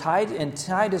in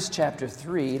Titus chapter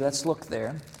 3, let's look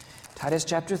there. Titus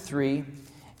chapter 3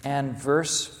 and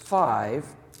verse 5.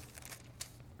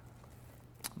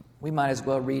 We might as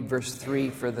well read verse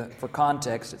 3 for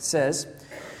context. It says,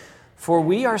 "For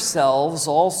we ourselves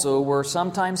also were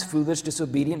sometimes foolish,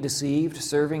 disobedient, deceived,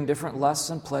 serving different lusts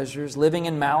and pleasures, living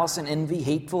in malice and envy,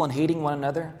 hateful and hating one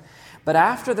another. But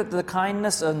after that the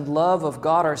kindness and love of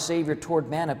God our Savior toward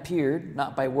man appeared,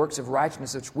 not by works of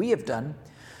righteousness which we have done,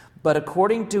 but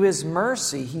according to his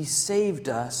mercy he saved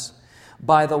us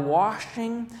by the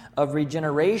washing of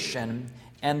regeneration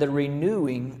and the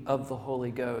renewing of the Holy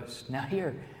Ghost." Now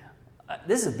here,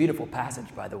 this is a beautiful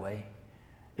passage, by the way,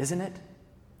 isn't it?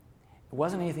 It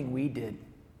wasn't anything we did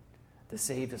that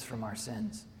saved us from our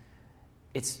sins.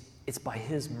 It's by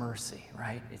his mercy,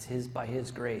 right? It's by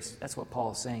his grace. That's what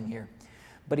Paul is saying here.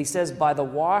 But he says by the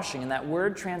washing, and that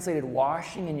word translated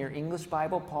washing in your English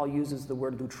Bible, Paul uses the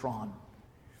word lutron.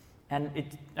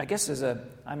 And I guess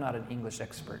I'm not an English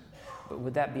expert, but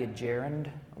would that be a gerund?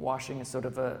 Washing is sort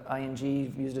of a ing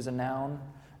used as a noun.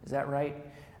 Is that right?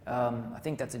 I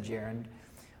think that's a gerund.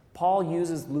 Paul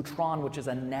uses lutron, which is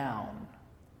a noun,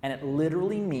 and it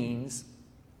literally means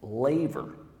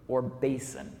laver or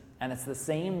basin. And it's the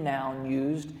same noun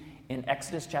used in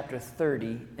Exodus chapter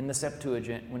 30 in the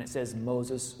Septuagint when it says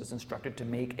Moses was instructed to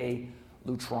make a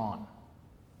lutron.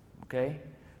 Okay?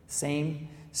 Same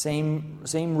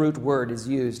root word is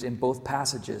used in both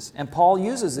passages. And Paul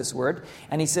uses this word,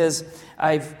 and he says,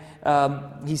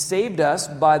 he saved us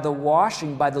by the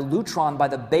washing, by the lutron, by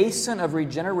the basin of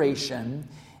regeneration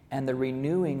and the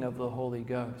renewing of the Holy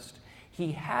Ghost.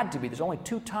 He had to be. There's only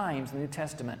 2 times in the New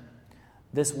Testament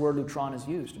this word lutron is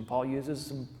used, and Paul uses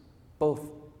them both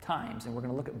times, and we're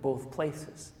going to look at both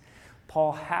places.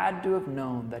 Paul had to have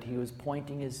known that he was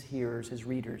pointing his hearers, his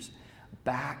readers,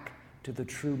 back to the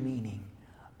true meaning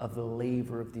of the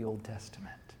laver of the Old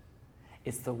Testament.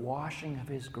 It's the washing of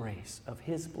his grace, of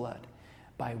his blood,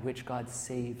 by which God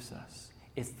saves us.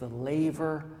 It's the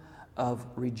laver of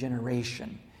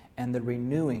regeneration and the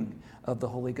renewing of the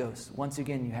Holy Ghost. Once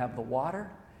again, you have the water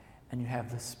and you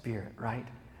have the Spirit, right?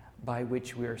 By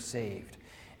which we are saved.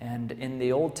 And in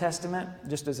the Old Testament,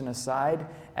 just as an aside,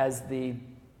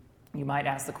 you might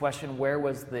ask the question, where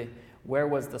was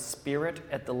the Spirit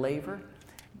at the laver?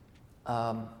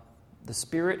 The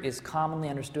Spirit is commonly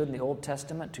understood in the Old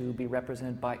Testament to be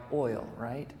represented by oil,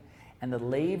 right? And the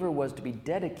laver was to be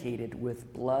dedicated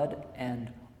with blood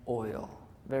and oil.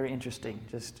 Very interesting,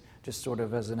 just sort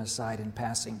of as an aside in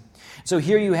passing. So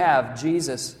here you have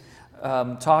Jesus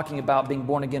talking about being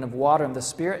born again of water and the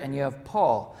Spirit, and you have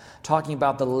Paul talking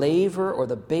about the laver or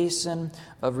the basin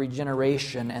of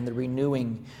regeneration and the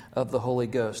renewing of the Holy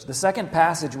Ghost. The second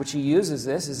passage which he uses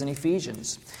this is in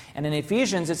Ephesians. And in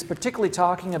Ephesians, it's particularly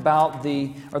talking about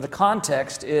the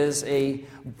context is a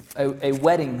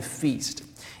wedding feast.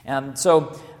 And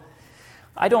so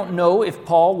I don't know if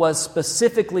Paul was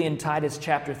specifically in Titus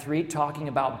chapter 3 talking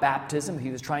about baptism.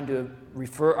 He was trying to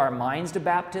refer our minds to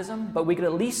baptism, but we could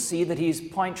at least see that he's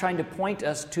trying to point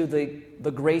us to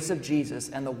the grace of Jesus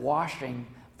and the washing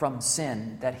from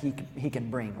sin that he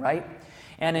can bring, right?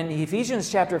 And in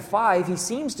Ephesians chapter 5, he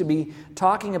seems to be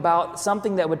talking about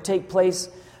something that would take place.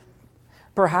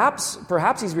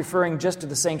 Perhaps he's referring just to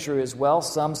the sanctuary as well.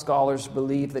 Some scholars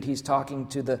believe that he's talking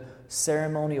to the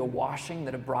ceremonial washing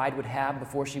that a bride would have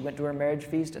before she went to her marriage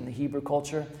feast. In the Hebrew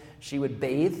culture, she would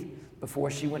bathe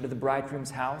before she went to the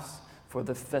bridegroom's house for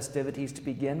the festivities to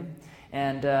begin.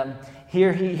 And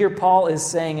here Paul is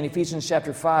saying in Ephesians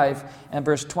chapter 5 and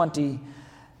verse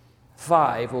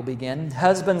 25 will begin,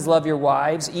 "Husbands, love your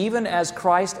wives, even as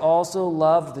Christ also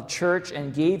loved the church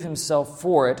and gave himself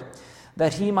for it,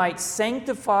 that he might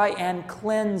sanctify and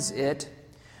cleanse it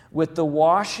with the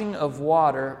washing of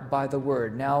water by the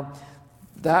word." Now,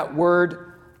 that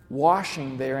word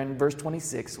washing there in verse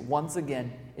 26, once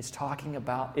again, is talking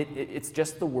about, it's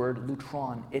just the word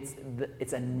lutron.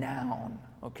 It's a noun,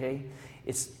 okay?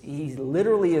 He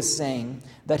literally is saying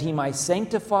that he might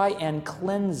sanctify and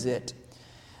cleanse it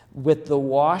with the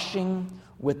washing,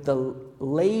 with the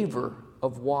laver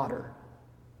of water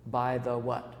by the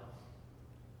what?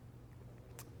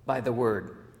 By the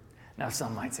word. Now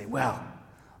some might say, well,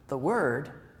 the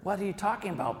word, what are you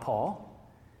talking about, Paul?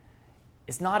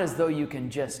 It's not as though you can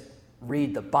just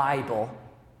read the Bible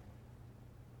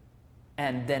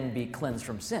and then be cleansed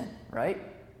from sin, right?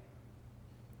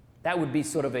 That would be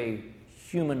sort of a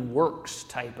human works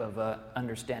type of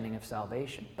understanding of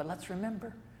salvation. But let's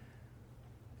remember,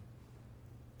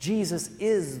 Jesus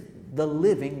is the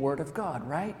living Word of God,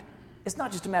 right? It's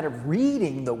not just a matter of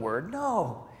reading the Word,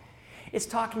 no. It's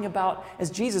talking about,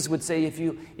 as Jesus would say, if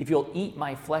you'll eat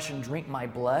my flesh and drink my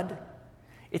blood,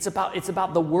 it's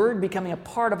about the Word becoming a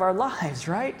part of our lives,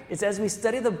 right? It's as we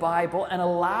study the Bible and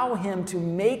allow Him to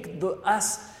make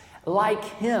us like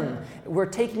Him. We're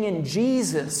taking in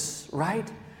Jesus,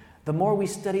 right? The more we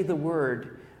study the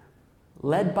Word,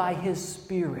 led by His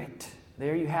Spirit,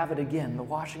 there you have it again, the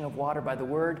washing of water by the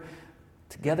Word,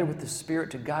 together with the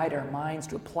Spirit to guide our minds,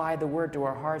 to apply the Word to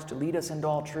our hearts, to lead us into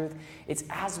all truth. It's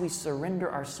as we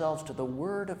surrender ourselves to the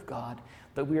Word of God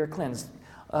that we are cleansed.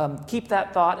 Keep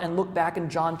that thought and look back in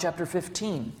John chapter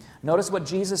 15. Notice what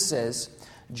Jesus says.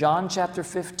 John chapter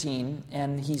 15,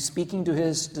 and He's speaking to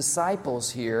His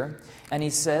disciples here, and He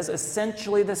says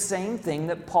essentially the same thing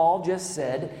that Paul just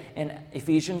said in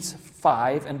Ephesians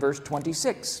 5 and verse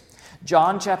 26.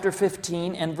 John chapter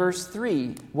 15 and verse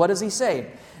 3. What does He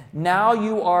say? Now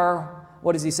you are,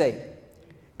 what does He say?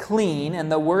 Clean, and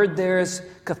the word there is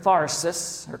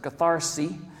catharsis, or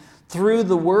catharsi, through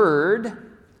the word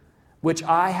which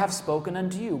I have spoken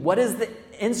unto you. What is the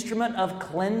instrument of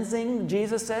cleansing,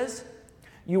 Jesus says?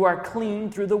 You are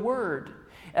clean through the Word.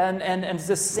 And it's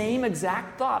the same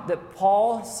exact thought that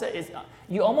Paul says.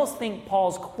 You almost think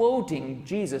Paul's quoting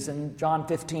Jesus in John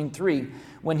 15:3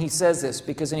 when he says this,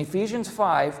 because in Ephesians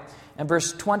 5 and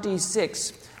verse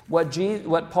 26,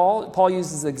 Paul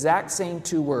uses the exact same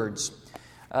two words.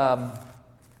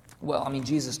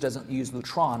 Jesus doesn't use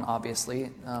lutron, obviously.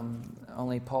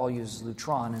 Only Paul uses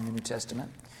lutron in the New Testament.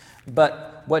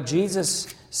 But what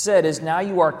Jesus said is, now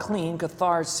you are clean,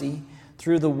 catharsi,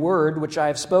 through the word which I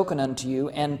have spoken unto you.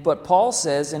 And what Paul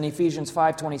says in Ephesians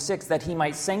 5:26, that he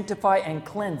might sanctify and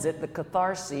cleanse it, the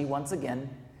catharsi, once again,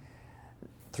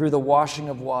 through the washing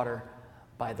of water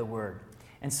by the word.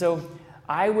 And so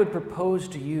I would propose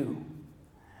to you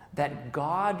that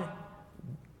God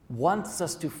wants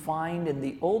us to find in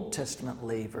the Old Testament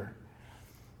laver,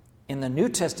 in the New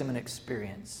Testament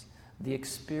experience, the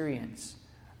experience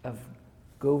of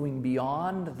going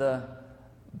beyond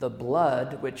the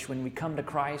blood, which when we come to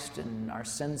Christ and our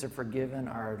sins are forgiven,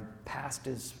 our past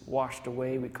is washed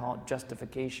away, we call it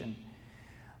justification,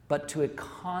 but to a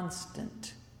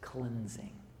constant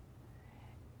cleansing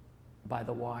by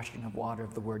the washing of water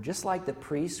of the Word. Just like the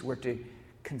priests were to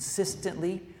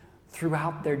consistently,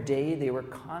 throughout their day, they were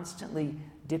constantly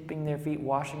dipping their feet,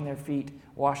 washing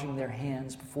their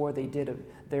hands before they did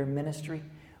their ministry,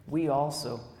 we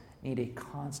also need a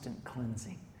constant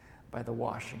cleansing by the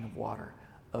washing of water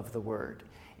of the Word.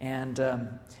 And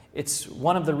it's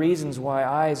one of the reasons why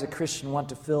I, as a Christian, want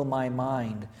to fill my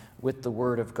mind with the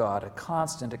Word of God, a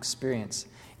constant experience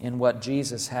in what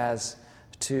Jesus has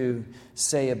to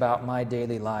say about my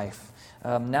daily life.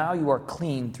 Now you are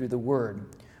clean through the Word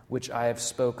which I have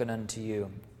spoken unto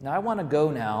you. Now I want to go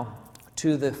now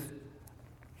to the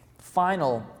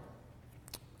final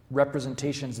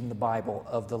representations in the Bible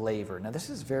of the laver. Now this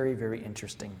is very, very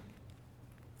interesting.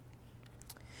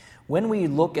 When we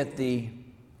look at the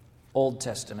Old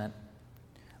Testament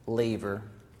laver,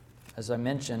 as I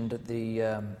mentioned,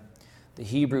 the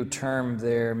Hebrew term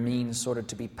there means sort of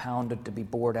to be pounded, to be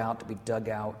bored out, to be dug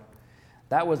out.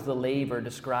 That was the laver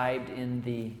described in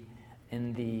the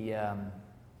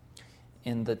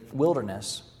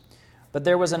wilderness. But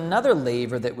there was another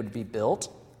laver that would be built,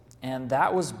 and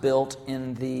that was built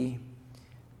in the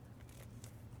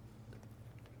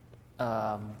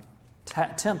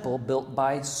temple built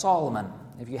by Solomon.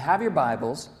 If you have your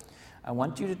Bibles, I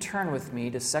want you to turn with me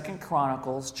to 2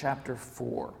 Chronicles chapter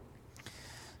 4.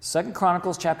 2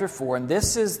 Chronicles chapter 4, and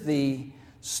this is the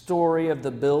story of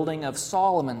the building of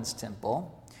Solomon's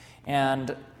temple.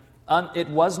 And it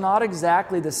was not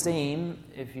exactly the same.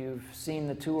 If you've seen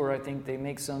the tour, I think they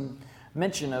make some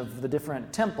mention of the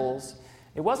different temples.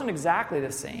 It wasn't exactly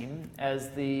the same as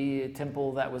the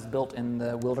temple that was built in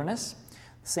the wilderness.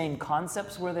 The same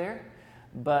concepts were there,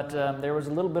 but there was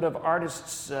a little bit of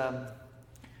artists'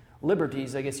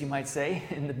 liberties, I guess you might say,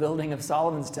 in the building of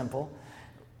Solomon's temple.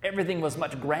 Everything was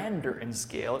much grander in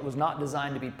scale. It was not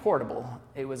designed to be portable.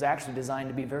 It was actually designed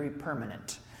to be very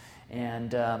permanent.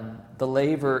 And the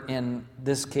laver in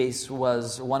this case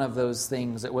was one of those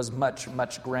things that was much,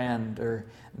 much grander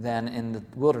than in the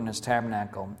wilderness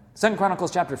tabernacle. 2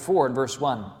 Chronicles chapter 4 and verse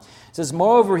 1. It says,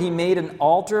 Moreover, he made an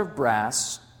altar of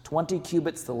brass, 20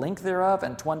 cubits the length thereof,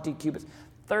 and 20 cubits,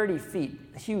 30 feet,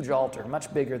 a huge altar,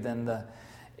 much bigger than the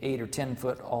 8 or 10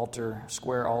 foot altar,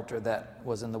 square altar that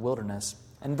was in the wilderness.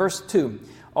 And verse 2,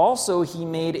 also he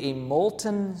made a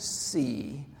molten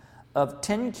sea of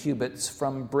 10 cubits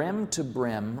from brim to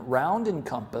brim, round in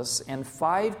compass, and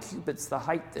 5 cubits the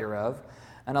height thereof,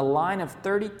 and a line of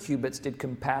 30 cubits did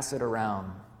compass it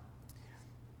around.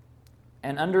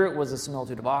 And under it was a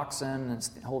similitude of oxen, and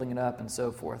holding it up, and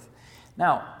so forth.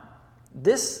 Now,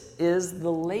 this is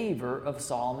the laver of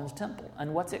Solomon's temple.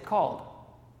 And what's it called?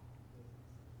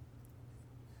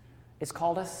 It's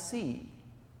called a sea.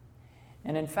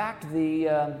 And in fact,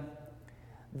 the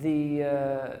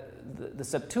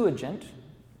Septuagint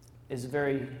is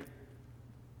very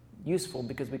useful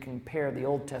because we compare the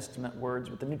Old Testament words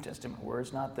with the New Testament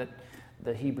words. Not that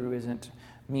the Hebrew isn't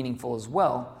meaningful as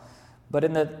well, but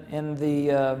in the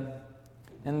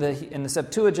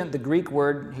Septuagint, the Greek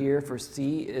word here for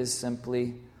sea is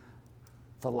simply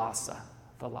thalassa.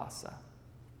 Thalassa.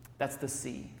 That's the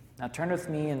sea. Now turn with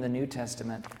me in the New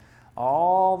Testament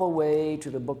all the way to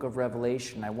the book of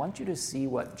Revelation. I want you to see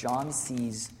what John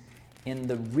sees in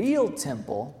the real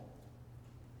temple,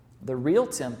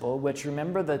 which,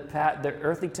 remember, the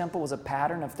earthly temple was a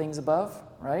pattern of things above,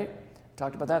 right?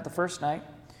 Talked about that the first night.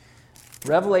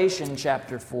 Revelation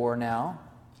chapter 4 now,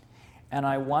 and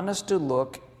I want us to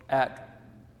look at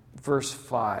verse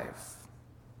 5.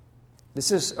 This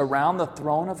is around the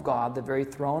throne of God, the very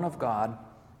throne of God,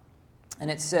 and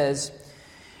it says,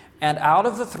 "And out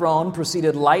of the throne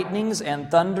proceeded lightnings and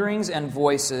thunderings and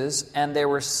voices, and there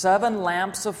were 7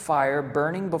 lamps of fire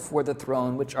burning before the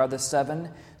throne, which are the 7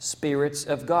 spirits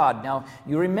of God." Now,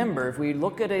 you remember, if we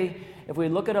look at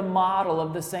a model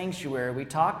of the sanctuary, we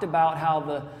talked about how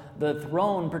the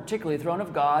throne, particularly the throne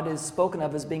of God, is spoken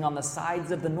of as being on the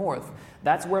sides of the north.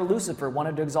 That's where Lucifer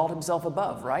wanted to exalt himself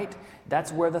above, right?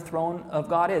 That's where the throne of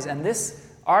God is. And this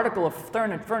article of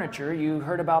furniture, you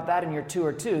heard about that in your 2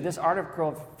 or 2. This article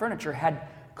of furniture had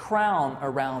crown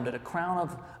around it, a crown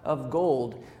of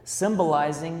gold,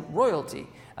 symbolizing royalty.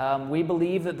 We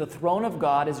believe that the throne of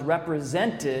God is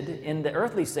represented in the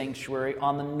earthly sanctuary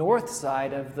on the north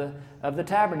side of the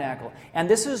tabernacle. And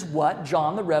this is what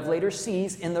John the Revelator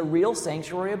sees in the real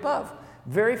sanctuary above.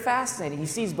 Very fascinating. He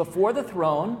sees before the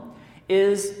throne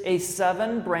is a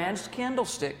 7-branched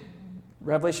candlestick.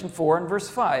 Revelation 4 and verse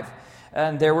 5.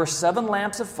 "And there were 7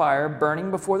 lamps of fire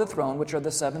burning before the throne, which are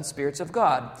the 7 spirits of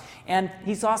God." And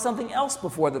he saw something else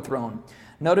before the throne.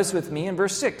 Notice with me in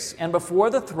verse 6. "And before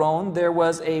the throne there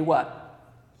was a" what?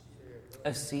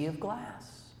 "A sea of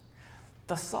glass."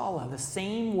 Thassala, the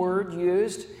same word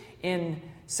used in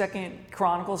 2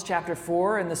 Chronicles chapter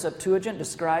 4 in the Septuagint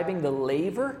describing the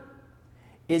laver,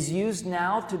 is used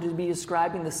now to be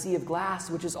describing the sea of glass,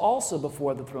 which is also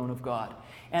before the throne of God.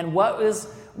 And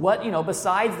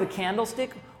besides the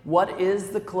candlestick, what is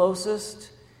the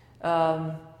closest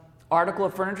article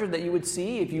of furniture that you would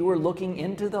see if you were looking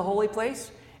into the holy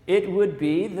place? It would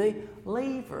be the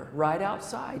laver right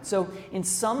outside. So in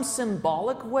some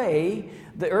symbolic way,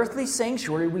 the earthly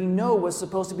sanctuary we know was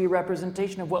supposed to be a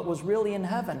representation of what was really in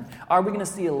heaven. Are we going to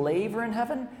see a laver in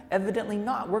heaven? Evidently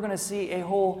not. We're going to see a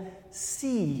whole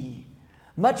sea,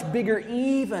 much bigger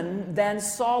even than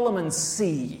Solomon's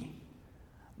sea.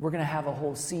 We're going to have a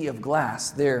whole sea of glass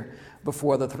there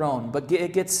before the throne. But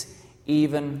it gets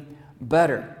even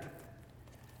better.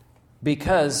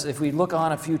 Because if we look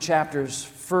on a few chapters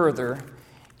further,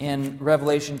 in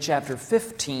Revelation chapter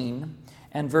 15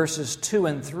 and verses 2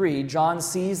 and 3, John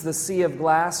sees the sea of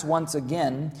glass once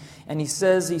again, and he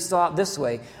says he saw it this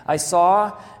way. I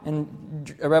saw, in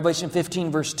Revelation 15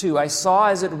 verse 2, "I saw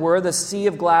as it were the sea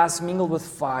of glass mingled with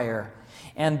fire,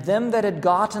 and them that had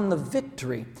gotten the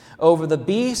victory over the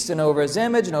beast and over his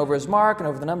image and over his mark and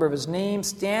over the number of his name,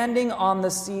 standing on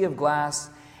the sea of glass,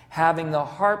 having the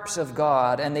harps of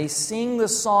God, and they sing the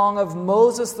song of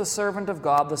Moses, the servant of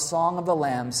God, the song of the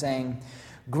Lamb, saying,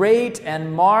 Great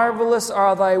and marvelous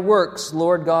are thy works,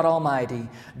 Lord God Almighty.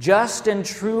 Just and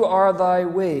true are thy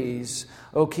ways,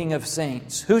 O King of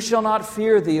saints. Who shall not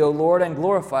fear thee, O Lord, and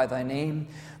glorify thy name?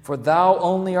 For thou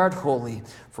only art holy.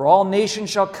 For all nations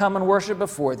shall come and worship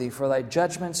before thee, for thy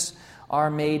judgments are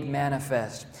made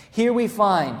manifest." Here we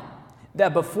find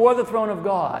that before the throne of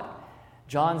God,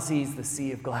 John sees the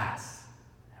sea of glass,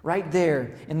 right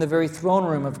there in the very throne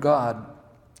room of God.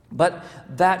 But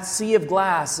that sea of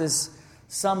glass is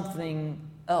something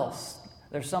else.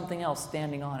 There's something else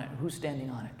standing on it. Who's standing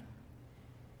on it?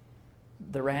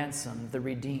 The ransomed, the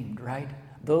redeemed, right?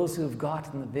 Those who have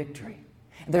gotten the victory.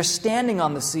 They're standing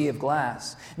on the sea of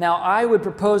glass. Now, I would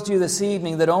propose to you this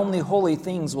evening that only holy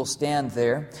things will stand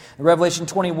there. Revelation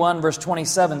 21, verse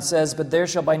 27 says, "But there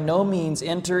shall by no means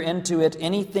enter into it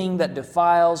anything that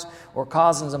defiles or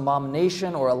causes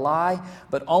abomination or a lie,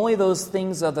 but only those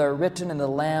things that are written in the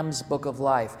Lamb's book of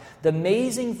life." The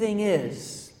amazing thing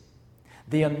is,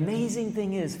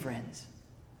 friends,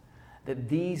 that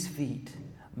these feet,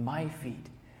 my feet,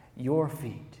 your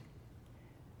feet,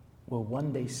 will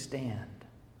one day stand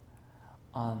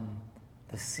on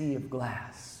the sea of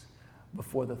glass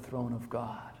before the throne of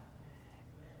God.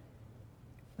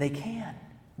 They can.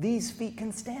 These feet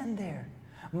can stand there.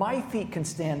 My feet can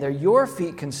stand there. Your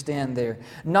feet can stand there.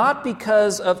 Not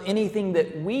because of anything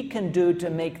that we can do to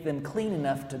make them clean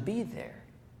enough to be there.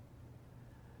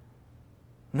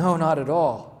 No, not at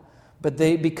all. But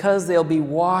because they'll be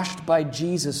washed by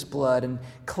Jesus' blood and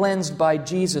cleansed by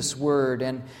Jesus' word,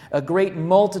 and a great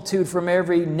multitude from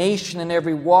every nation and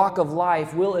every walk of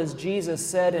life will, as Jesus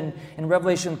said in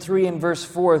Revelation 3 and verse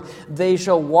 4, "They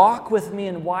shall walk with me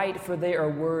in white, for they are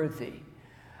worthy."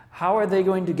 How are they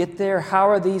going to get there? How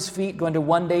are these feet going to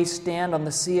one day stand on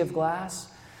the sea of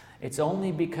glass? It's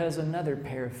only because another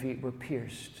pair of feet were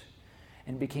pierced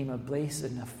and became a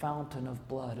basin, a fountain of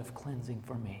blood of cleansing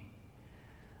for me.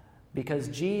 Because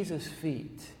Jesus'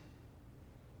 feet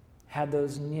had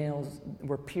those nails,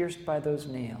 were pierced by those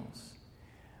nails,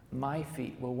 my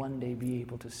feet will one day be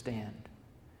able to stand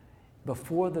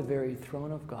before the very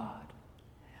throne of God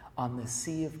on the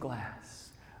sea of glass,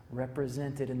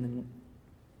 represented in the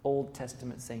Old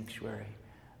Testament sanctuary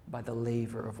by the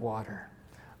laver of water.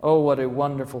 Oh, what a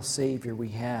wonderful Savior we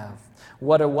have.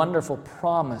 What a wonderful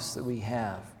promise that we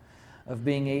have of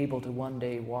being able to one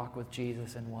day walk with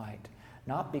Jesus in white.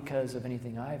 Not because of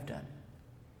anything I've done,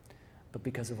 but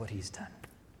because of what He's done.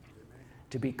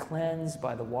 To be cleansed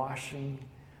by the washing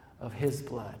of His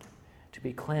blood. To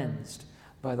be cleansed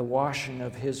by the washing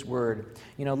of His word.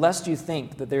 You know, lest you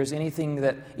think that there's anything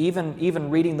that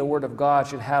even reading the Word of God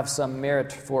should have some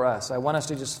merit for us, I want us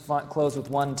to just close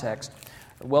with one text,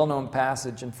 a well-known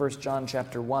passage in 1 John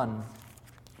chapter 1.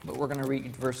 But we're going to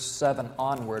read verse 7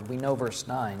 onward. We know verse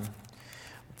 9.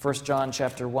 1 John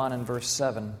chapter 1 and verse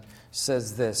 7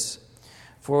 says this,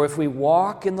 "For if we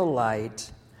walk in the light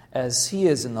as He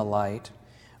is in the light,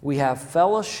 we have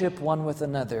fellowship one with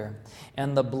another,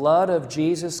 and the blood of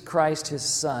Jesus Christ His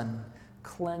Son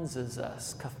cleanses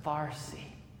us," catharsis,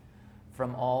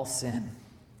 "from all sin.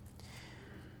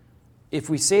 If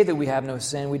we say that we have no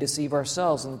sin, we deceive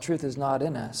ourselves, and the truth is not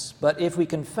in us. But if we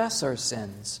confess our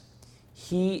sins,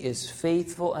 He is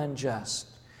faithful and just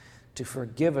to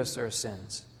forgive us our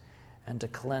sins and to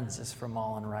cleanse us from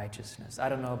all unrighteousness." I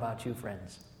don't know about you,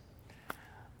 friends,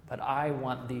 but I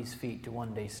want these feet to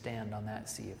one day stand on that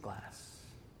sea of glass.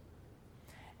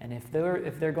 And if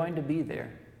they're going to be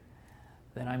there,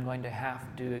 then I'm going to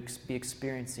have to be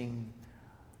experiencing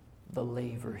the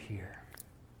laver here.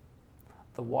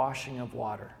 The washing of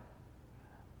water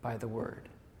by the Word.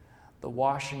 The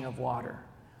washing of water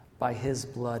by His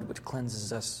blood, which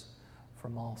cleanses us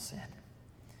from all sin.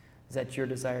 Is that your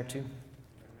desire too?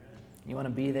 You want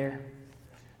to be there,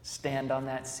 stand on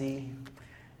that sea,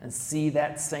 and see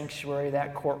that sanctuary,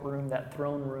 that courtroom, that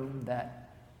throne room that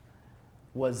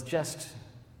was just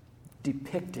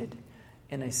depicted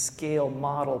in a scale,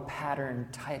 model, pattern,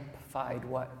 typified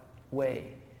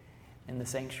way in the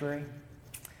sanctuary?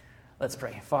 Let's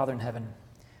pray. Father in heaven,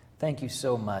 thank You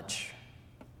so much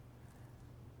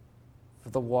for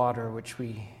the water which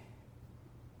we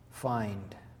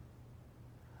find,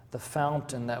 the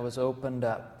fountain that was opened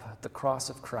up at the cross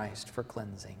of Christ for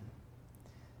cleansing.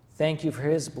 Thank You for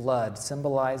His blood,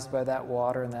 symbolized by that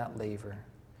water and that laver.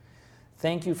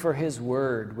 Thank You for His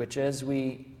word, which as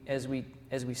we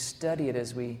study it,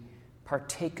 as we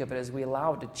partake of it, as we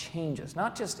allow it to change us,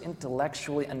 not just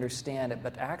intellectually understand it,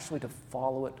 but actually to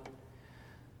follow it,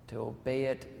 to obey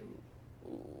it.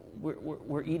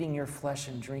 We're eating Your flesh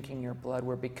and drinking Your blood.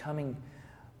 We're becoming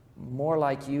more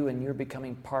like You, and You're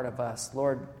becoming part of us.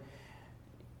 Lord,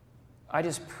 I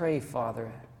just pray,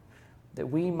 Father, that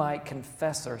we might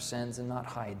confess our sins and not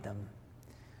hide them,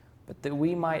 but that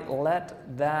we might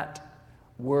let that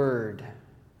word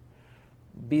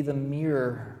be the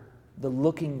mirror, the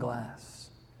looking glass,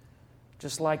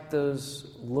 just like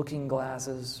those looking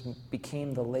glasses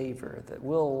became the laver, that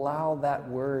we'll allow that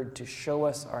word to show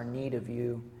us our need of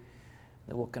You,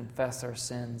 that we'll confess our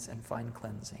sins and find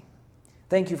cleansing.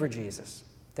 Thank You for Jesus.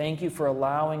 Thank You for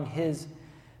allowing His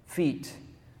feet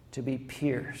to be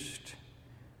pierced,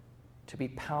 to be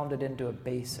pounded into a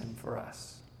basin for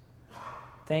us.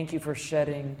 Thank You for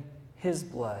shedding His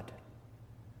blood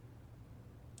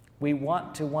We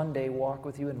want to one day walk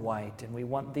with you in white, and we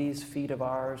want these feet of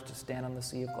ours to stand on the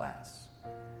sea of glass.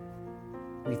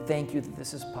 We thank you that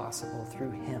this is possible through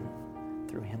Him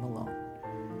alone.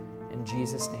 In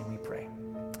Jesus' name we pray.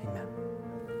 Amen.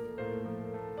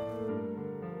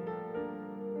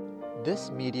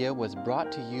 This media was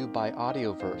brought to you by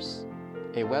Audioverse,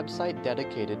 a website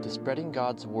dedicated to spreading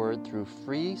God's Word through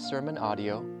free sermon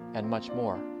audio and much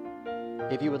more.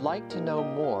 If you would like to know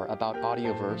more about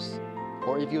Audioverse,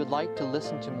 or if you would like to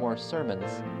listen to more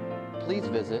sermons, please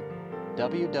visit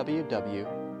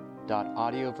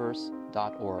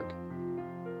www.audioverse.org.